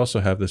talent, but they also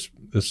have this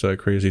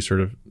crazy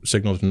sort of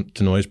signal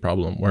to noise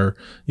problem where,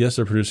 yes,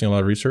 they're producing a lot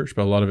of research,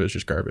 but a lot of it is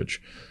just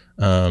garbage.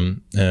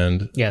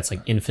 It's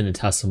like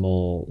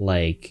infinitesimal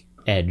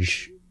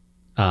edge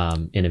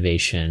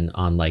innovation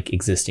on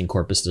existing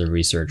corpuses of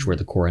research where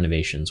the core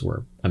innovations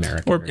were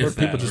American. Or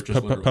people just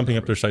pumping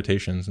up their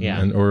citations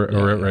or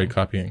outright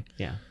copying.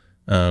 Yeah.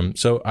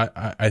 So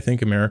I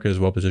think America is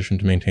well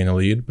positioned to maintain a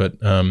lead, but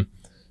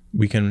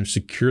we can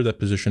secure that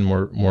position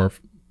more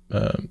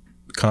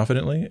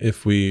confidently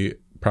if we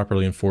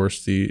properly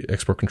enforce the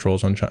export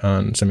controls on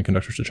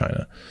semiconductors to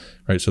China,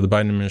 right? So the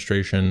Biden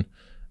administration,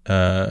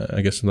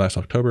 I guess last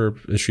October,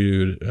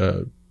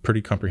 issued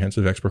pretty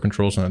comprehensive export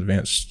controls on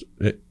advanced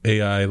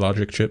AI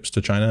logic chips to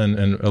China,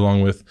 and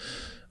along with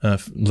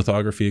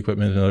lithography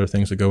equipment and other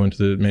things that go into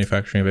the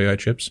manufacturing of AI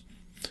chips.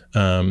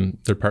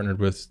 They're partnered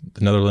with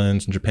the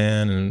Netherlands and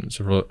Japan and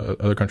several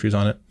other countries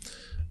on it.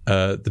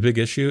 The big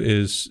issue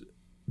is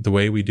the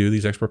way we do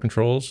these export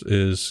controls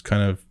is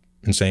kind of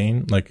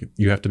insane. Like,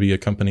 you have to be a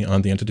company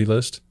on the entity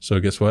list. So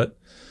guess what?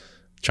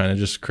 China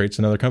just creates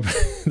another company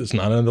that's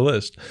not on the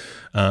list.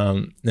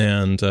 China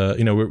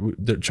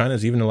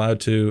is even allowed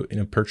to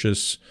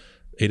purchase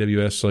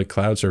AWS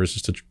cloud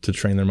services to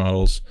train their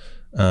models.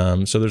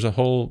 So there's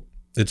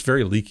it's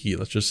very leaky.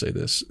 Let's just say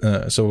this.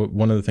 So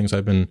one of the things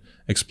I've been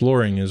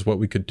exploring is what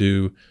we could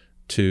do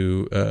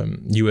to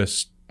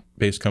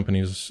U.S.-based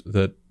companies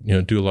that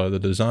do a lot of the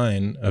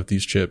design of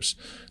these chips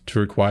to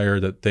require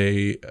that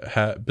they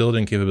have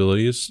built-in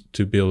capabilities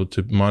to be able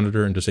to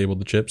monitor and disable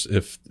the chips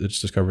if it's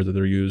discovered that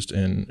they're used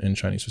in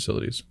Chinese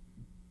facilities.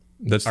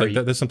 That's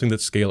something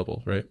that's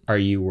scalable, right? Are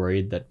you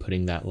worried that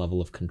putting that level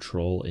of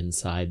control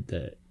inside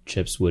the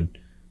chips would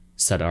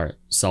set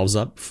ourselves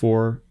up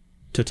for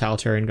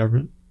totalitarian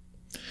government?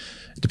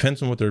 It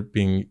depends on what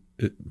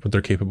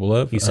they're capable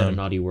of. You said a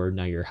naughty word.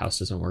 Now your house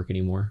doesn't work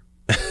anymore.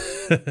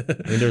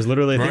 I mean, there's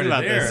literally a thing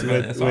about this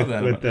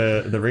with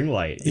the ring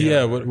light.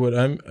 Yeah.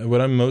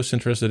 What I'm most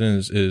interested in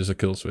is a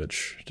kill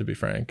switch, to be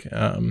frank.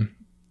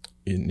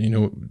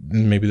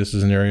 Maybe this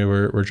is an area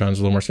where John's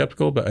a little more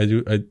skeptical, but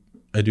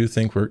I do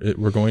think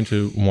we're going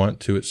to want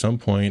to at some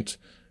point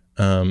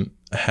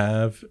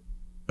have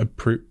a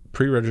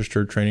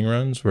pre-registered training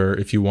runs where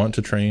if you want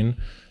to train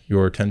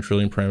your 10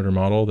 trillion parameter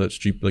model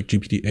that's like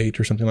GPT-8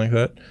 or something like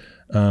that,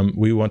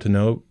 we want to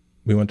know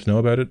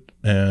about it,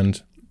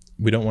 and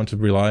we don't want to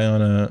rely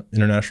on an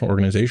international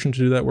organization to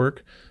do that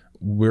work.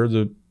 We're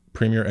the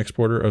premier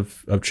exporter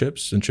of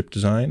chips and chip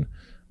design.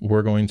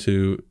 We're going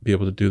to be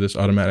able to do this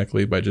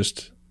automatically by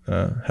just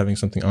having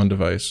something on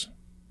device.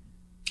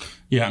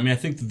 Yeah, I mean, I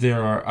think that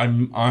there are.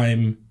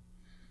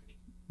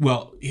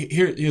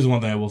 Here's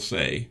one thing I will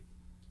say.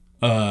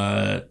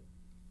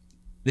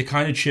 The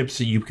kind of chips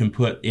that you can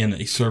put in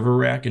a server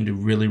rack and do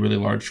really, really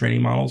large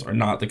training models are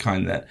not the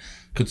kind that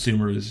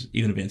consumers,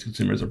 even advanced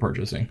consumers, are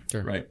purchasing.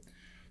 Sure. Right.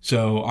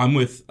 So I'm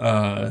with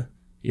Dr.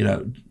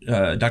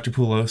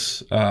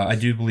 Poulos. I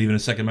do believe in a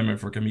Second Amendment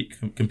for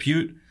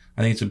compute.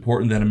 I think it's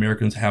important that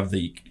Americans have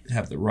the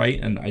right,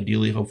 and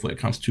ideally, hopefully, a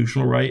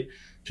constitutional right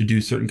to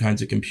do certain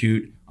kinds of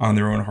compute on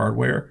their own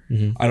hardware.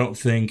 Mm-hmm. I don't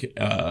think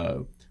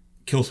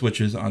kill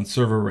switches on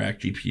server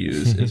rack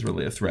GPUs is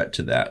really a threat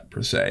to that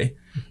per se.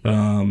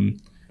 I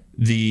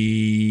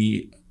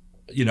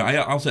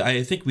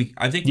think we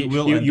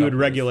will. You would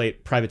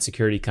regulate private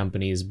security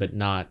companies, but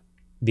not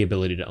the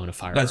ability to own a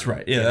firearm. That's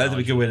right. Yeah, that's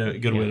a good way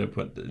to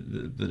put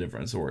the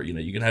difference. Or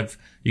you can have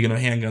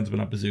handguns but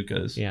not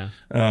bazookas. Yeah.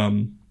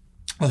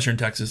 Unless you're in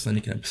Texas, then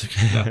you can have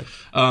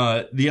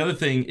bazookas. The other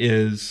thing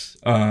is,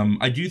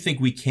 I do think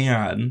we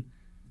can,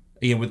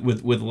 again,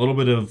 with a little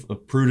bit of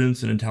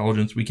prudence and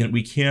intelligence, we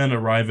can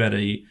arrive at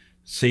a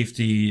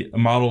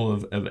model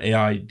of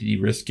AI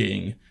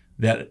de-risking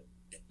that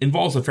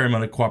involves a fair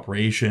amount of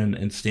cooperation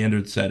and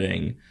standard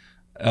setting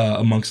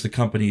amongst the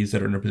companies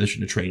that are in a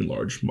position to train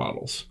large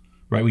models.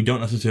 Right? We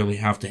don't necessarily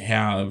have to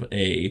have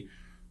a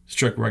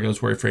strict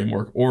regulatory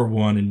framework or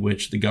one in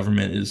which the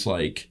government is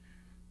like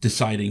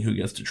deciding who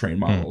gets to train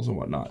models and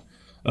whatnot.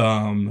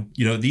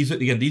 These are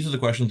the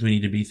questions we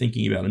need to be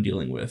thinking about and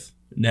dealing with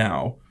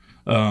now.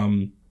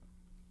 And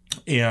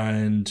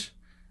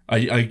I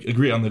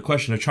agree on the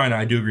question of China.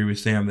 I do agree with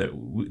Sam that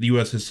the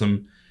U.S. has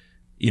some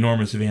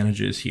enormous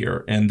advantages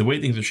here. And the way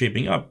things are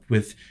shaping up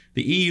with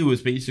the EU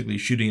is basically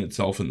shooting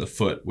itself in the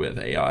foot with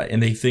AI.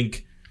 And they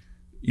think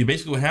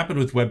basically what happened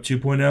with Web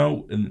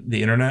 2.0 and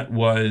the internet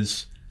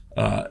was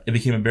it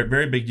became a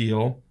very big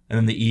deal. And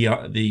then the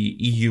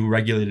EU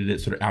regulated it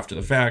sort of after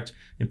the fact,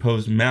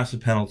 imposed massive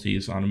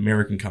penalties on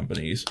American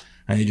companies.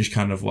 And they just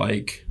kind of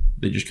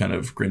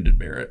grinned and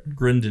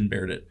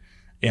bared it.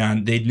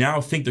 And they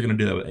now think they're going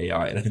to do that with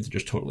AI. And I think they're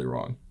just totally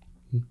wrong.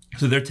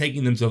 So they're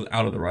taking themselves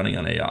out of the running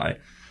on AI.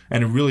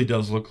 And it really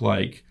does look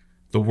like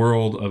the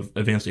world of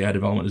advanced AI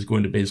development is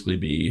going to basically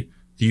be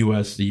the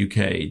US, the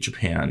UK,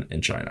 Japan,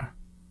 and China.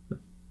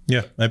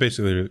 Yeah, I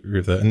basically agree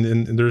with that.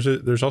 And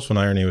there's also an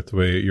irony with the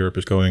way Europe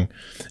is going.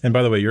 And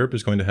by the way, Europe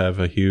is going to have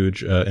a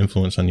huge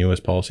influence on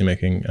U.S.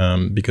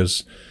 policymaking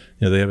because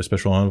they have a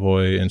special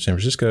envoy in San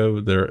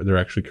Francisco. They're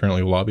actually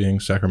currently lobbying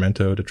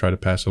Sacramento to try to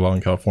pass a law in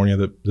California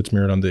that's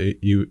mirrored on the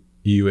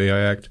EU AI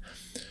Act.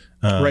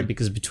 Right,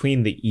 because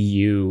between the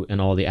EU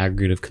and all the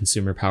aggregate of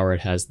consumer power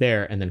it has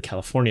there, and then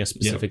California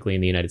specifically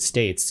in the United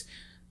States,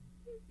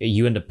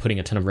 you end up putting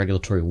a ton of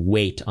regulatory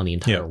weight on the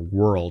entire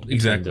world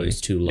between those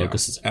two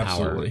locuses of power.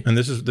 Absolutely. And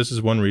this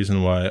is one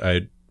reason why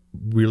I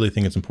really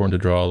think it's important to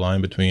draw a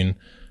line between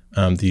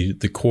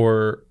the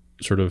core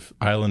sort of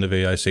island of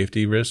AI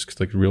safety risks,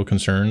 like real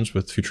concerns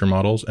with future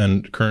models,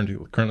 and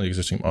currently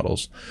existing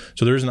models.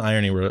 So there is an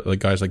irony where like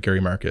guys like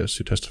Gary Marcus,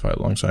 who testified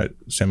alongside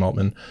Sam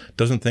Altman,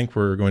 doesn't think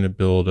we're going to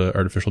build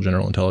artificial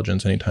general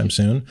intelligence anytime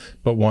soon,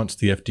 but wants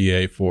the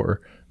FDA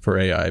for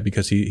AI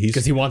because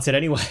he wants it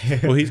anyway.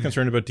 Well, he's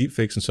concerned about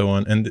deepfakes and so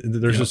on. And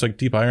there's this like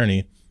deep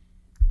irony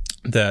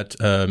that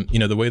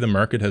the way the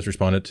market has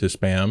responded to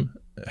spam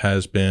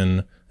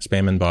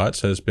and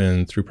bots has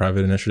been through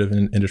private initiative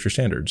and industry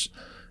standards.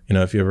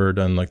 If you've ever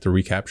done like the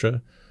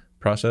reCAPTCHA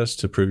process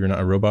to prove you're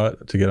not a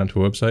robot to get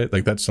onto a website,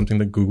 like that's something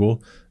that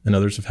Google and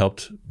others have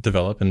helped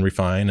develop and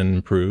refine and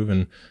improve.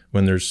 And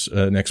when there's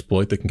an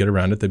exploit that can get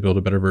around it, they build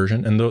a better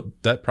version. And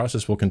that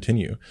process will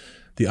continue.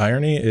 The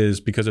irony is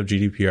because of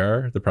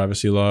GDPR, the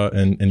privacy law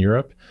in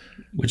Europe,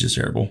 which is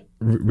terrible,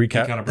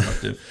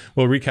 counterproductive.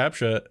 Well,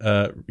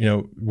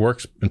 reCAPTCHA,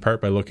 works in part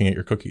by looking at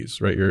your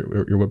cookies, right?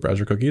 Your web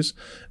browser cookies,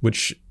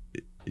 which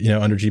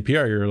under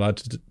GDPR, you're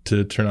allowed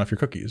to turn off your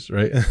cookies,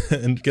 right?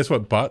 And guess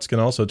what? Bots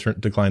can also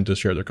decline to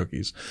share their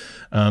cookies.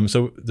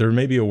 So there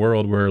may be a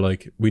world where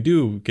like we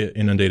do get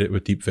inundated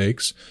with deep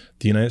fakes.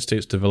 The United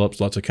States develops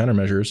lots of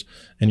countermeasures,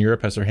 and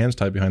Europe has their hands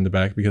tied behind the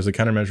back because the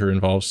countermeasure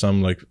involves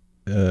some like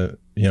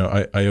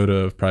iota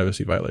of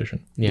privacy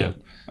violation. Yeah.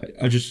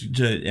 I just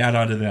to add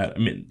on to that. I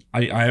mean,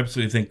 I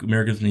absolutely think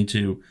Americans need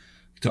to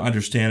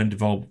understand and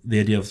develop the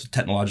idea of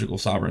technological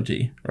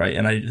sovereignty, right?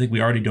 And I think we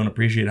already don't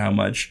appreciate how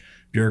much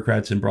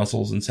bureaucrats in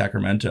Brussels and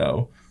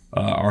Sacramento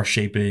are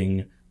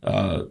shaping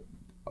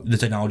the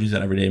technologies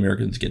that everyday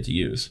Americans get to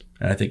use.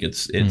 And I think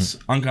it's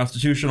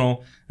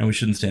unconstitutional, and we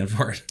shouldn't stand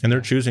for it. And they're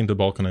choosing to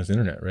balkanize the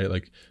internet, right?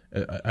 Like,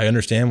 I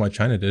understand why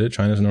China did it.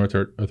 China's an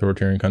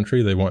authoritarian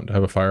country. They want to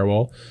have a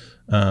firewall.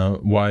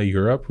 Why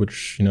Europe,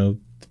 which,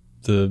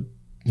 the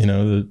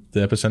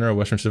epicenter of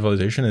Western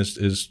civilization,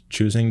 is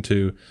choosing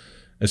to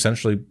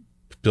essentially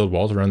build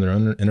walls around their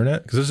own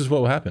internet, because this is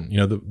what will happen.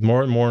 The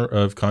more and more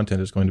of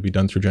content is going to be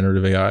done through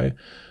generative AI.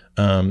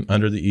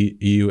 Under the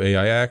EU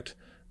AI Act,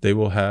 they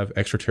will have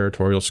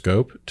extraterritorial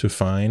scope to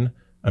fine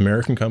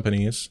American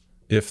companies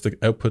if the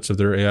outputs of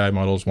their AI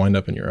models wind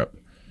up in Europe.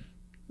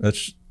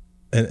 That's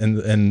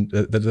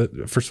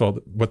first of all,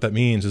 what that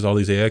means is all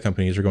these AI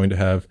companies are going to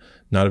have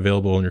not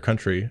available in your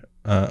country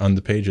on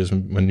the pages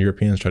when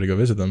Europeans try to go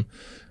visit them.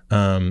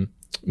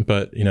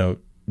 But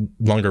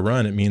longer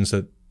run, it means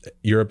that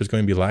Europe is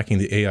going to be lacking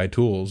the AI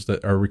tools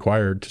that are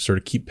required to sort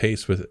of keep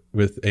pace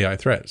with AI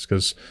threats,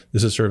 because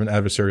this is sort of an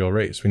adversarial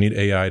race. We need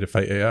AI to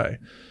fight AI.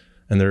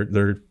 And they're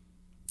going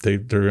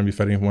to be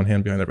fighting with one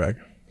hand behind their back.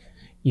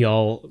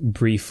 Y'all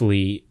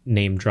briefly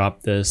name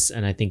dropped this,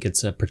 and I think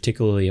it's a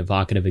particularly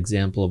evocative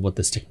example of what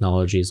this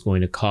technology is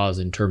going to cause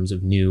in terms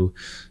of new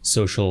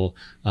social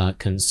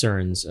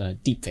concerns,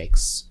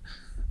 deepfakes.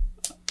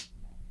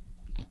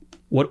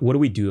 What do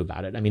we do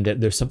about it? I mean,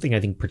 there's something I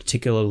think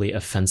particularly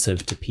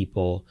offensive to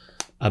people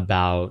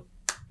about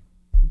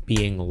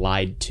being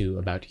lied to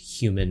about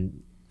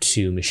human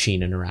to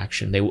machine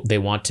interaction. They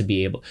want to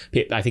be able,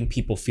 I think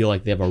people feel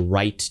like they have a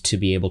right to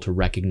be able to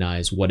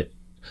recognize what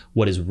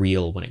is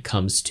real when it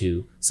comes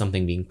to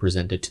something being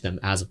presented to them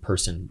as a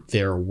person,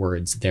 their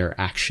words, their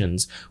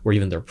actions, or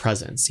even their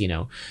presence.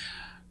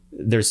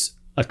 There's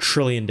a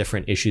trillion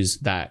different issues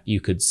that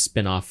you could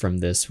spin off from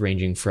this,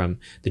 ranging from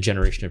the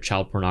generation of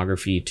child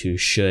pornography to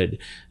should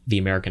the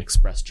American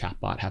Express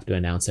chatbot have to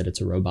announce that it's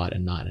a robot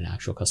and not an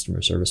actual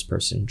customer service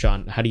person.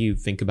 Jon, how do you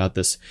think about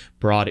this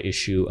broad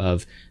issue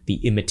of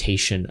the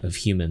imitation of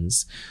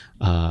humans?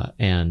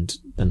 And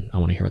then I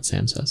want to hear what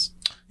Sam says.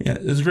 Yeah,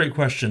 it's a great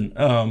question.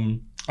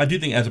 I do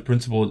think as a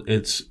principle,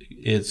 it's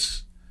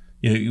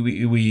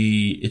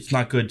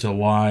not good to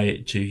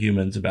lie to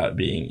humans about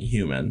being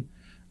human.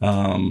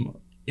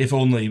 If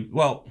only,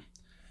 well,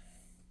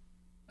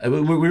 we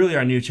really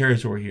are new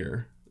territory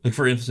here. Like,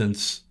 for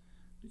instance,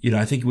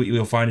 I think what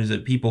you'll find is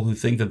that people who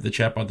think that the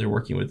chatbot they're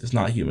working with is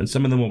not human,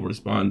 some of them will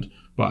respond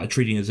by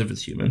treating it as if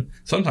it's human.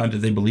 Sometimes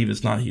if they believe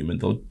it's not human,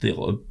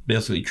 they'll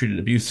basically treat it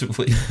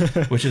abusively,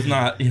 which is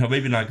not,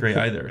 maybe not great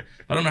either.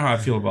 I don't know how I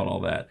feel about all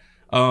that.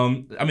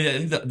 I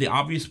think the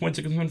obvious points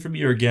of concern for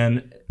me are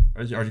kind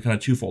of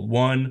twofold.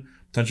 One,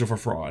 potential for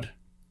fraud.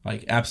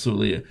 Like,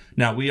 absolutely.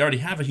 Now, we already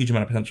have a huge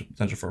amount of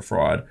potential for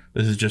fraud.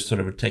 This is just sort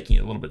of taking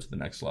it a little bit to the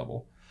next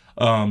level.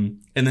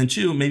 And then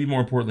two, maybe more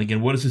importantly,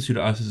 again, what does this do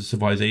to us as a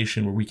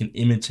civilization where we can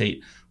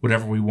imitate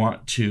whatever we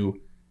want to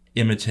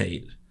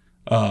imitate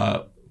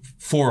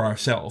for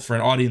ourselves, for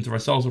an audience of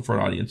ourselves or for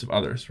an audience of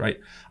others, right?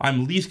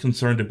 I'm least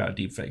concerned about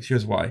deepfakes.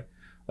 Here's why.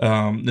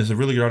 There's a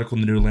really good article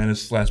in the New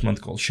Atlantis last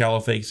month called Shallow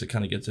Fakes that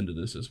kind of gets into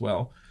this as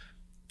well.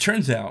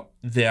 Turns out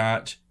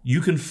that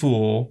you can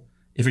fool,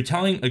 if you're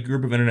telling a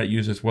group of internet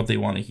users what they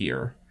want to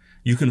hear,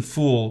 you can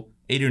fool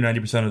 80 or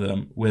 90% of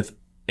them with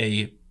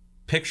a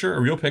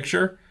real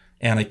picture,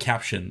 and a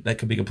caption that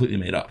could be completely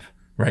made up,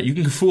 right? You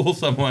can fool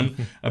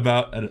someone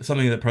about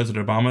something that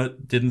President Obama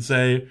didn't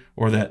say,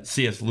 or that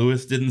C.S.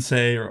 Lewis didn't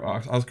say, or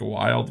Oscar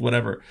Wilde,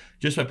 whatever,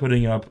 just by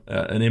putting up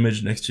an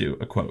image next to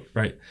a quote,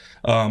 right?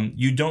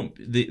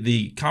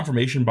 The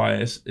confirmation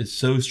bias is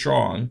so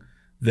strong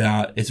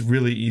that it's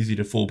really easy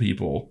to fool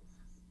people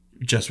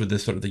just with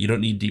this sort of thing. You don't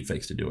need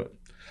deepfakes to do it.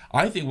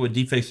 I think what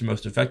deepfakes are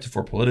most effective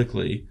for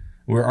politically,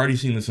 we're already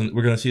seeing this,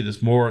 we're going to see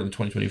this more in the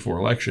 2024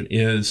 election,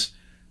 is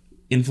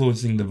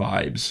influencing the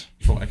vibes,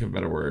 for lack of a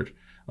better word,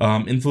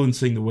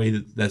 influencing the way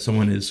that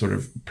someone is sort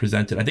of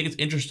presented. I think it's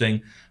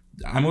interesting.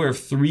 I'm aware of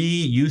 3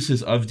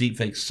 uses of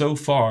deepfakes so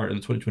far in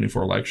the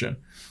 2024 election.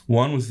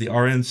 One was the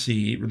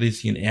RNC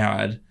releasing an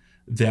ad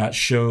that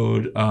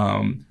showed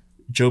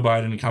Joe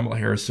Biden and Kamala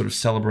Harris sort of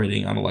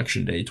celebrating on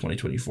Election Day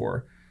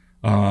 2024.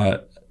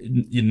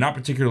 Not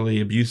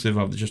particularly abusive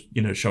of just,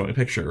 showing a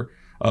picture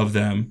of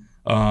them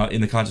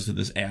in the context of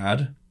this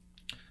ad.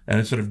 And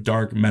it's sort of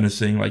dark,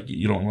 menacing, like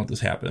you don't want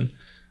this happen.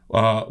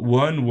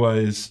 One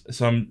was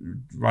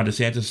some Ron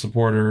DeSantis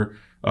supporter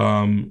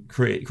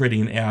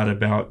creating an ad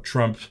about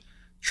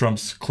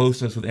Trump's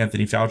closeness with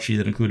Anthony Fauci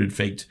that included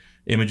faked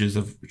images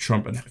of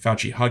Trump and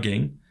Fauci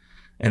hugging.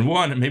 And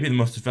one, maybe the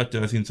most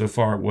effective I've seen so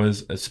far,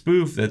 was a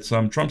spoof that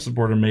some Trump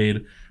supporter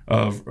made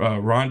of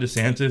Ron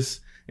DeSantis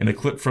in a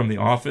clip from The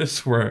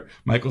Office where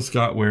Michael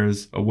Scott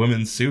wears a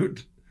women's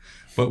suit,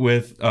 but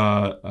with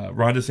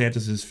Ron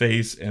DeSantis'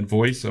 face and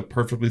voice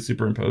perfectly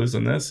superimposed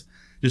on this.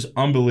 Just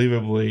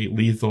unbelievably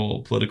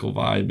lethal political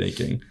vibe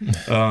making.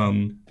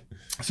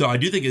 So I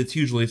do think it's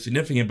hugely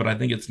significant, but I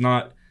think it's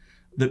not.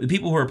 The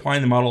people who are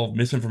applying the model of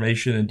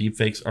misinformation and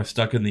deepfakes are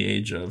stuck in the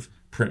age of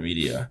print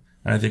media.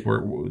 And I think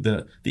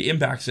the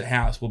impacts it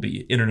has will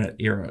be internet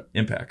era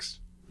impacts.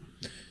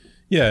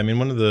 Yeah, I mean,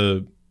 one of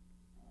the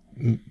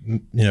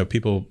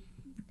people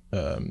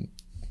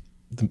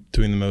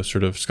doing the most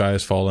sort of sky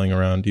is falling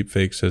around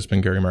deepfakes has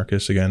been Gary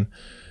Marcus again.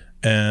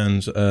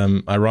 And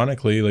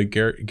ironically, like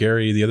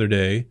Gary the other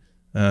day,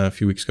 a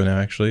few weeks ago now,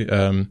 actually,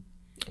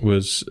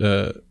 was,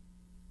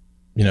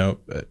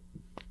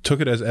 took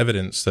it as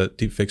evidence that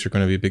deepfakes are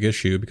going to be a big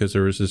issue because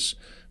there was this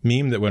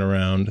meme that went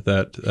around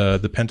that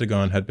the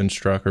Pentagon had been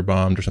struck or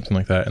bombed or something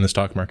like that, and the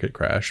stock market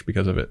crashed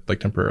because of it, like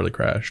temporarily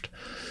crashed.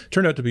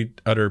 Turned out to be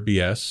utter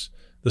BS.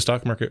 The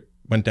stock market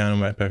went down and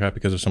went back up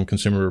because of some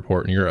consumer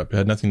report in Europe. It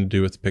had nothing to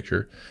do with the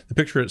picture. The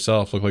picture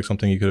itself looked like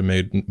something you could have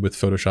made with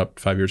Photoshop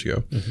 5 years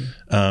ago.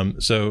 Mm-hmm.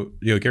 So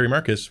Gary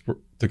Marcus,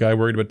 the guy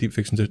worried about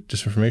deepfakes and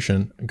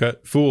disinformation,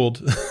 got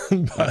fooled,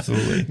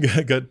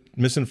 got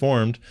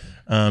misinformed.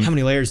 How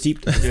many layers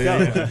deep does this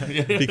go?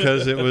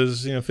 Because it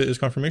was is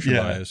confirmation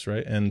bias,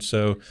 right? And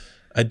so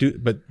I do,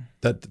 but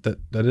that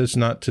is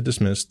not to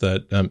dismiss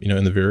that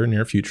in the very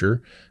near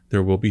future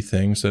there will be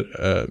things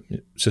that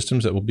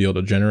systems that will be able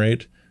to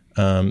generate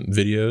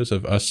videos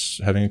of us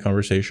having a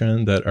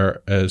conversation that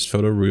are as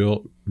photo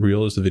real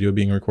as the video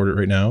being recorded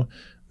right now,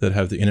 that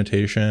have the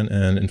intonation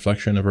and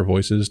inflection of our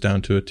voices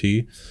down to a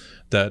T,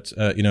 that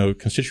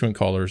constituent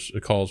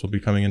calls will be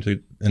coming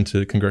into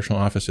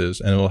congressional offices,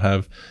 and it will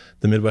have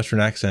the Midwestern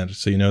accent,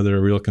 so they're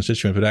a real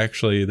constituent, but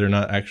actually they're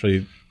not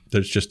actually.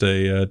 There's just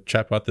a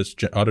chatbot that's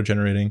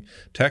auto-generating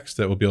text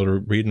that will be able to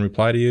read and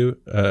reply to you,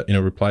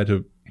 reply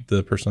to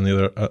the person on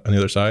the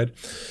other side.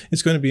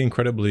 It's going to be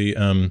incredibly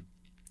it's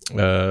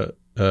going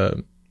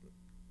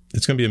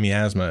to be a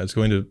miasma. It's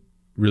going to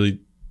really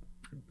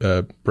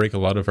break a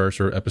lot of our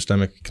sort of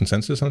epistemic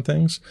consensus on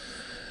things.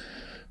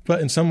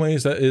 But in some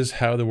ways, that is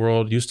how the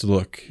world used to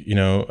look,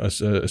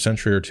 a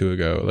century or two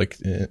ago. Like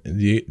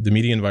the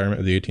media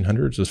environment of the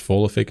 1800s was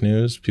full of fake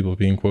news, people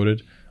being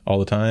quoted all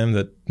the time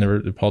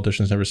the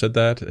politicians never said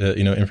that.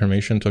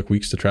 Information took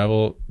weeks to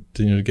travel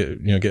to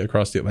get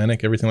across the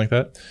Atlantic, everything like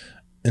that.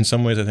 In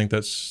some ways, I think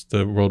that's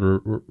the world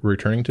we're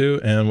returning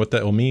to. And what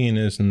that will mean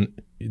is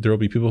there will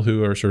be people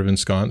who are sort of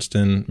ensconced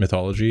in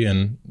mythology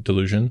and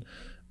delusion,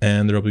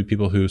 and there will be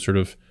people who sort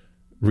of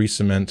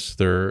re-cement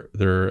their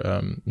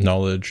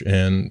knowledge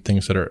and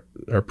things that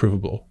are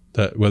provable.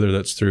 That whether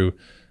that's through,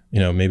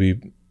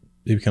 maybe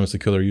it becomes the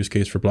killer use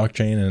case for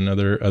blockchain and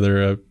other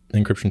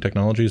encryption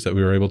technologies that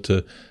we were able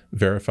to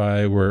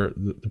verify where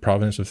the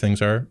provenance of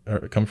things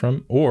come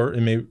from, or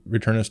it may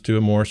return us to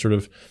a more sort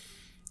of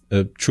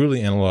a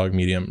truly analog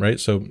medium, right?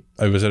 So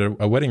I was at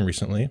a wedding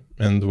recently,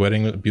 and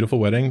a beautiful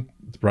wedding,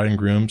 the bride and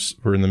grooms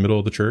were in the middle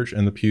of the church,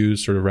 and the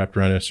pews sort of wrapped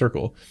around in a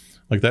circle.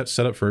 Like that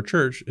setup for a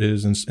church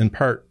is in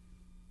part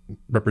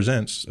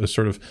represents a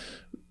sort of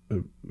a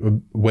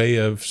way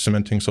of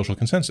cementing social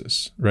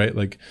consensus, right?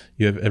 Like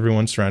you have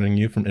everyone surrounding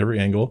you from every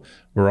angle.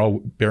 We're all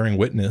bearing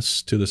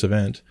witness to this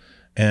event.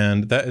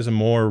 And that is a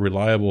more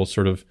reliable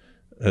sort of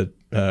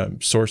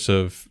source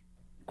of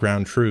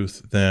ground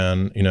truth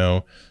than,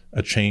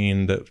 a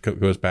chain that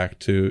goes back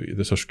to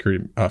the Social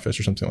Security office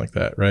or something like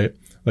that, right?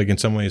 Like in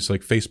some ways,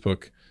 like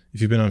Facebook, if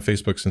you've been on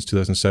Facebook since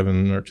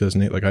 2007 or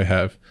 2008, like I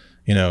have,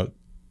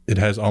 it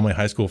has all my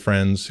high school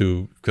friends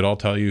who could all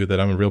tell you that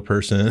I'm a real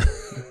person.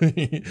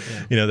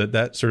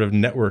 That sort of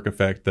network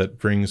effect that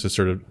brings a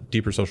sort of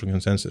deeper social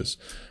consensus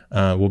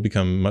will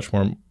become much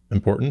more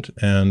important.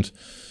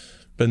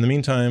 But in the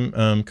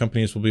meantime,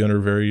 companies will be under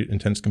very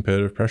intense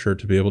competitive pressure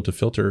to be able to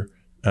filter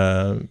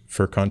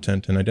for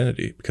content and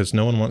identity, because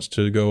no one wants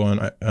to go on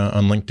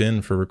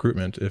LinkedIn for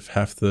recruitment if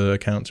half the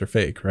accounts are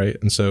fake, right?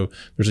 And so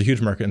there's a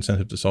huge market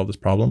incentive to solve this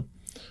problem.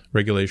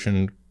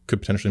 Regulation could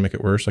potentially make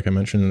it worse, like I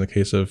mentioned in the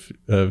case of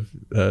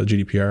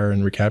GDPR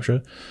and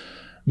reCAPTCHA.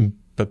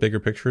 But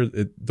bigger picture,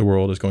 the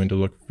world is going to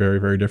look very,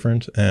 very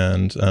different.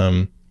 And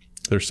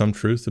there's some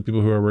truth to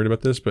people who are worried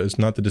about this, but it's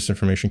not the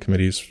disinformation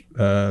committees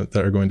that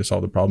are going to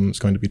solve the problem. It's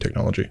going to be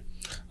technology.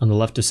 On the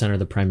left of center,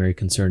 the primary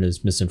concern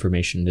is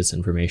misinformation,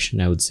 disinformation.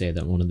 I would say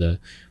that one of the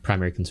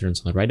primary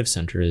concerns on the right of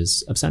center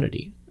is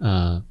obscenity.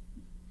 What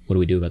do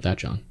we do about that,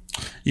 John?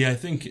 Yeah, I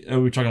think we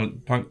were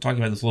talking about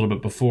this a little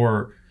bit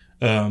before.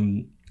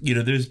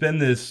 There's been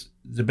this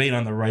debate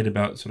on the right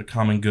about sort of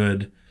common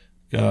good,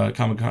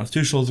 common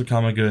constitutionals or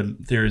common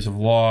good theories of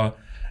law.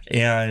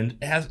 And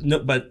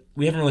but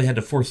we haven't really had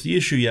to force the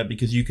issue yet,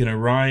 because you can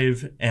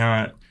arrive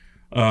at,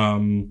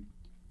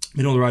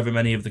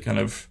 many of the kind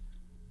of,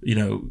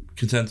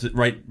 consensus,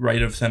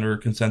 right of center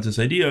consensus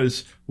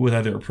ideas with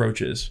other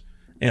approaches.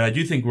 And I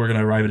do think we're going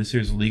to arrive at a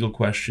series of legal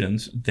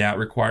questions that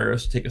require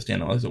us to take a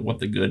stand on what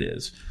the good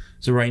is.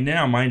 So right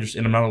now, my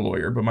understanding, I'm not a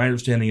lawyer, but my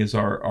understanding is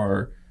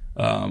our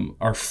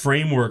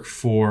framework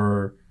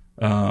for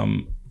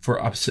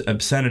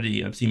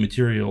obscenity, obscene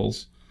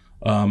materials,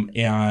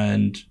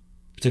 and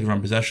particularly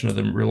on possession of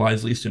them, relies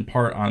at least in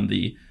part on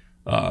the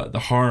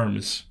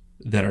harms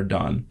that are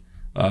done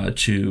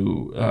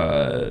to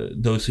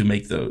those who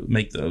make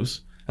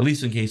those, at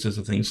least in cases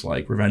of things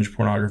like revenge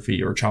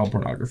pornography or child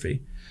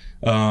pornography.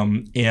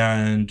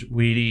 And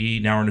we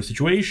now are in a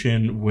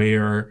situation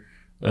where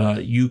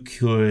even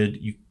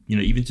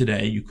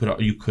today you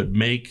could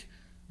make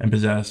and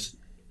possess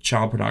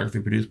child pornography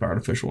produced by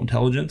artificial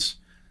intelligence,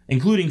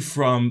 including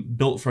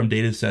built from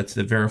data sets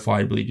that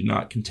verifiably do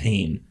not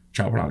contain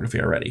child pornography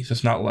already. So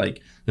it's not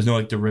like there's no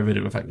like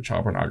derivative effect of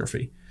child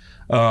pornography.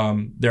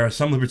 There are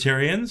some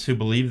libertarians who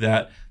believe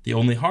that the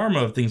only harm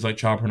of things like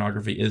child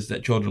pornography is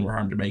that children were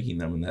harmed in making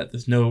them, and that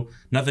there's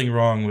nothing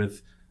wrong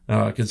with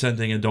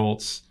consenting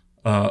adults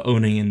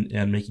owning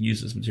and making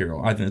use of this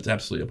material. I think it's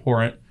absolutely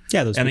abhorrent.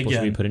 Yeah, those people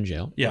should be put in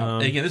jail. Yeah,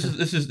 again,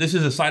 this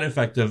is a side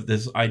effect of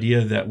this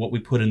idea that what we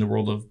put in the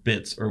world of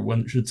bits, or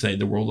one should say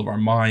the world of our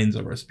minds,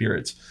 of our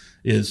spirits,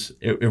 is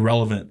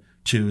irrelevant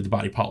to the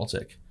body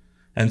politic.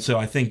 And so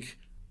I think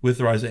with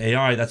the rise of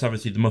AI, that's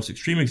obviously the most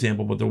extreme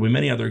example, but there will be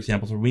many other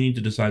examples where we need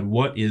to decide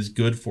what is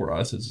good for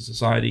us as a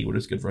society, what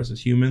is good for us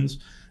as humans,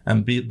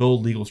 and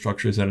build legal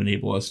structures that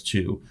enable us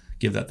to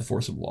give that the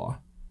force of law.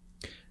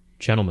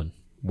 Gentlemen,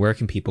 where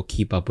can people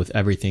keep up with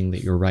everything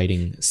that you're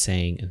writing,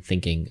 saying, and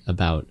thinking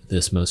about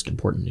this most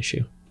important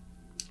issue?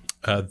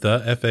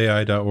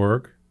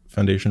 TheFAI.org,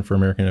 Foundation for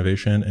American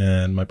Innovation,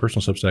 and my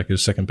personal Substack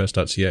is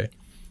secondbest.ca.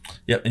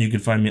 Yep, and you can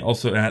find me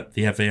also at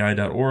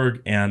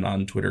thefai.org and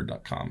on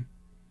twitter.com.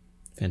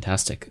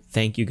 Fantastic.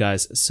 Thank you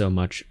guys so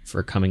much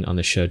for coming on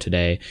the show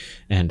today.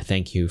 And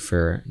thank you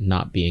for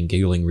not being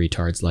giggling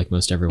retards like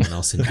most everyone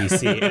else in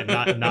DC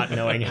and not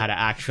knowing how to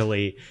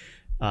actually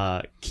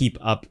keep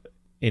up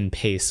in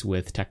pace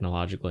with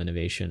technological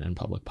innovation and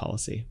public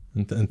policy.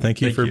 And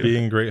thank you for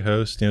being a great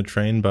host,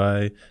 trained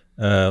by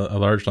a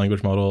large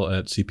language model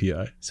at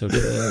CPI. So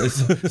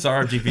it's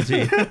our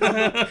GPT.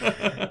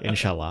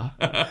 Inshallah.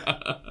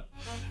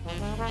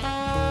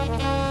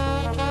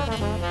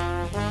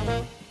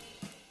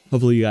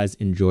 Hopefully you guys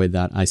enjoyed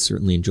that. I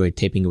certainly enjoyed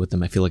taping it with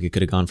them. I feel like it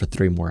could have gone for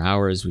 3 more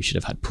hours. We should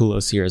have had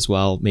Poulos here as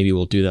well. Maybe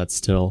we'll do that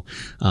still.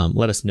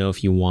 Let us know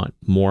if you want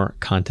more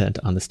content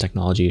on this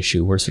technology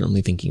issue. We're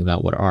certainly thinking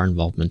about what our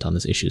involvement on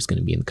this issue is going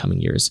to be in the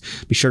coming years.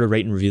 Be sure to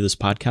rate and review this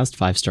podcast,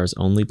 5 stars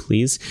only,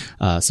 please.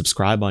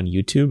 Subscribe on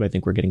YouTube. I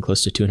think we're getting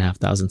close to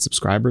 2,500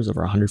 subscribers,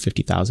 over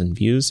 150,000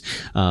 views.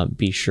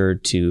 Be sure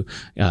to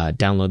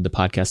download the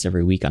podcast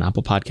every week on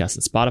Apple Podcasts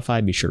and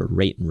Spotify. Be sure to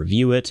rate and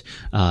review it.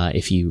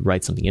 If you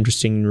write something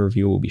interesting in your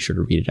review, we'll be sure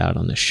to read it out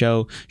on the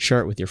show.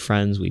 Share it with your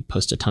friends. We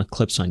post a ton of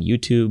clips on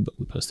YouTube.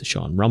 We post the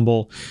show on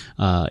Rumble.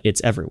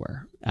 It's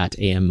everywhere at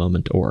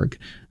ammoment.org.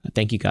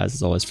 Thank you guys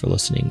as always for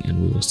listening,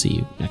 and we will see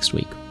you next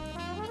week.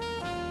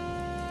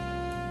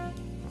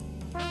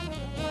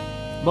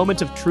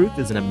 Moment of Truth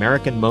is an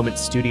American Moment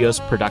Studios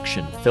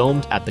production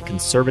filmed at the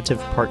Conservative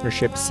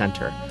Partnership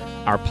Center.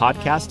 Our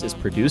podcast is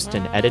produced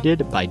and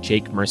edited by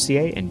Jake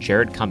Mercier and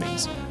Jared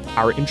Cummings.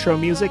 Our intro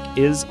music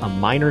is A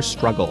Minor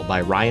Struggle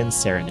by Ryan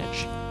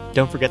Serenich.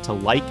 Don't forget to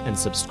like and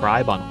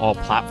subscribe on all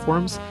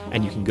platforms,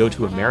 and you can go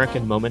to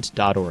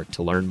AmericanMoment.org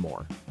to learn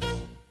more.